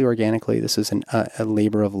completely organically. This is a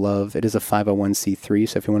labor of love. It is a 501c3,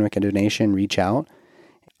 so if you want to make a donation, reach out.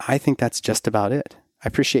 I think that's just about it. I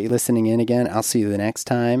appreciate you listening in again. I'll see you the next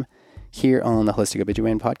time here on the Holistic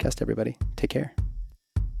OBGYN Podcast, everybody. Take care.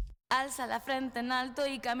 Alza la frente en alto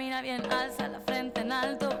y camina bien, alza la frente en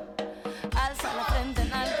alto. Alza la frente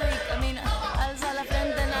en alto y camina, alza la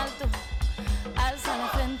frente en alto. Alza la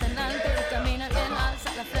frente en alto y camina bien,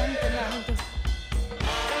 alza la frente en alto.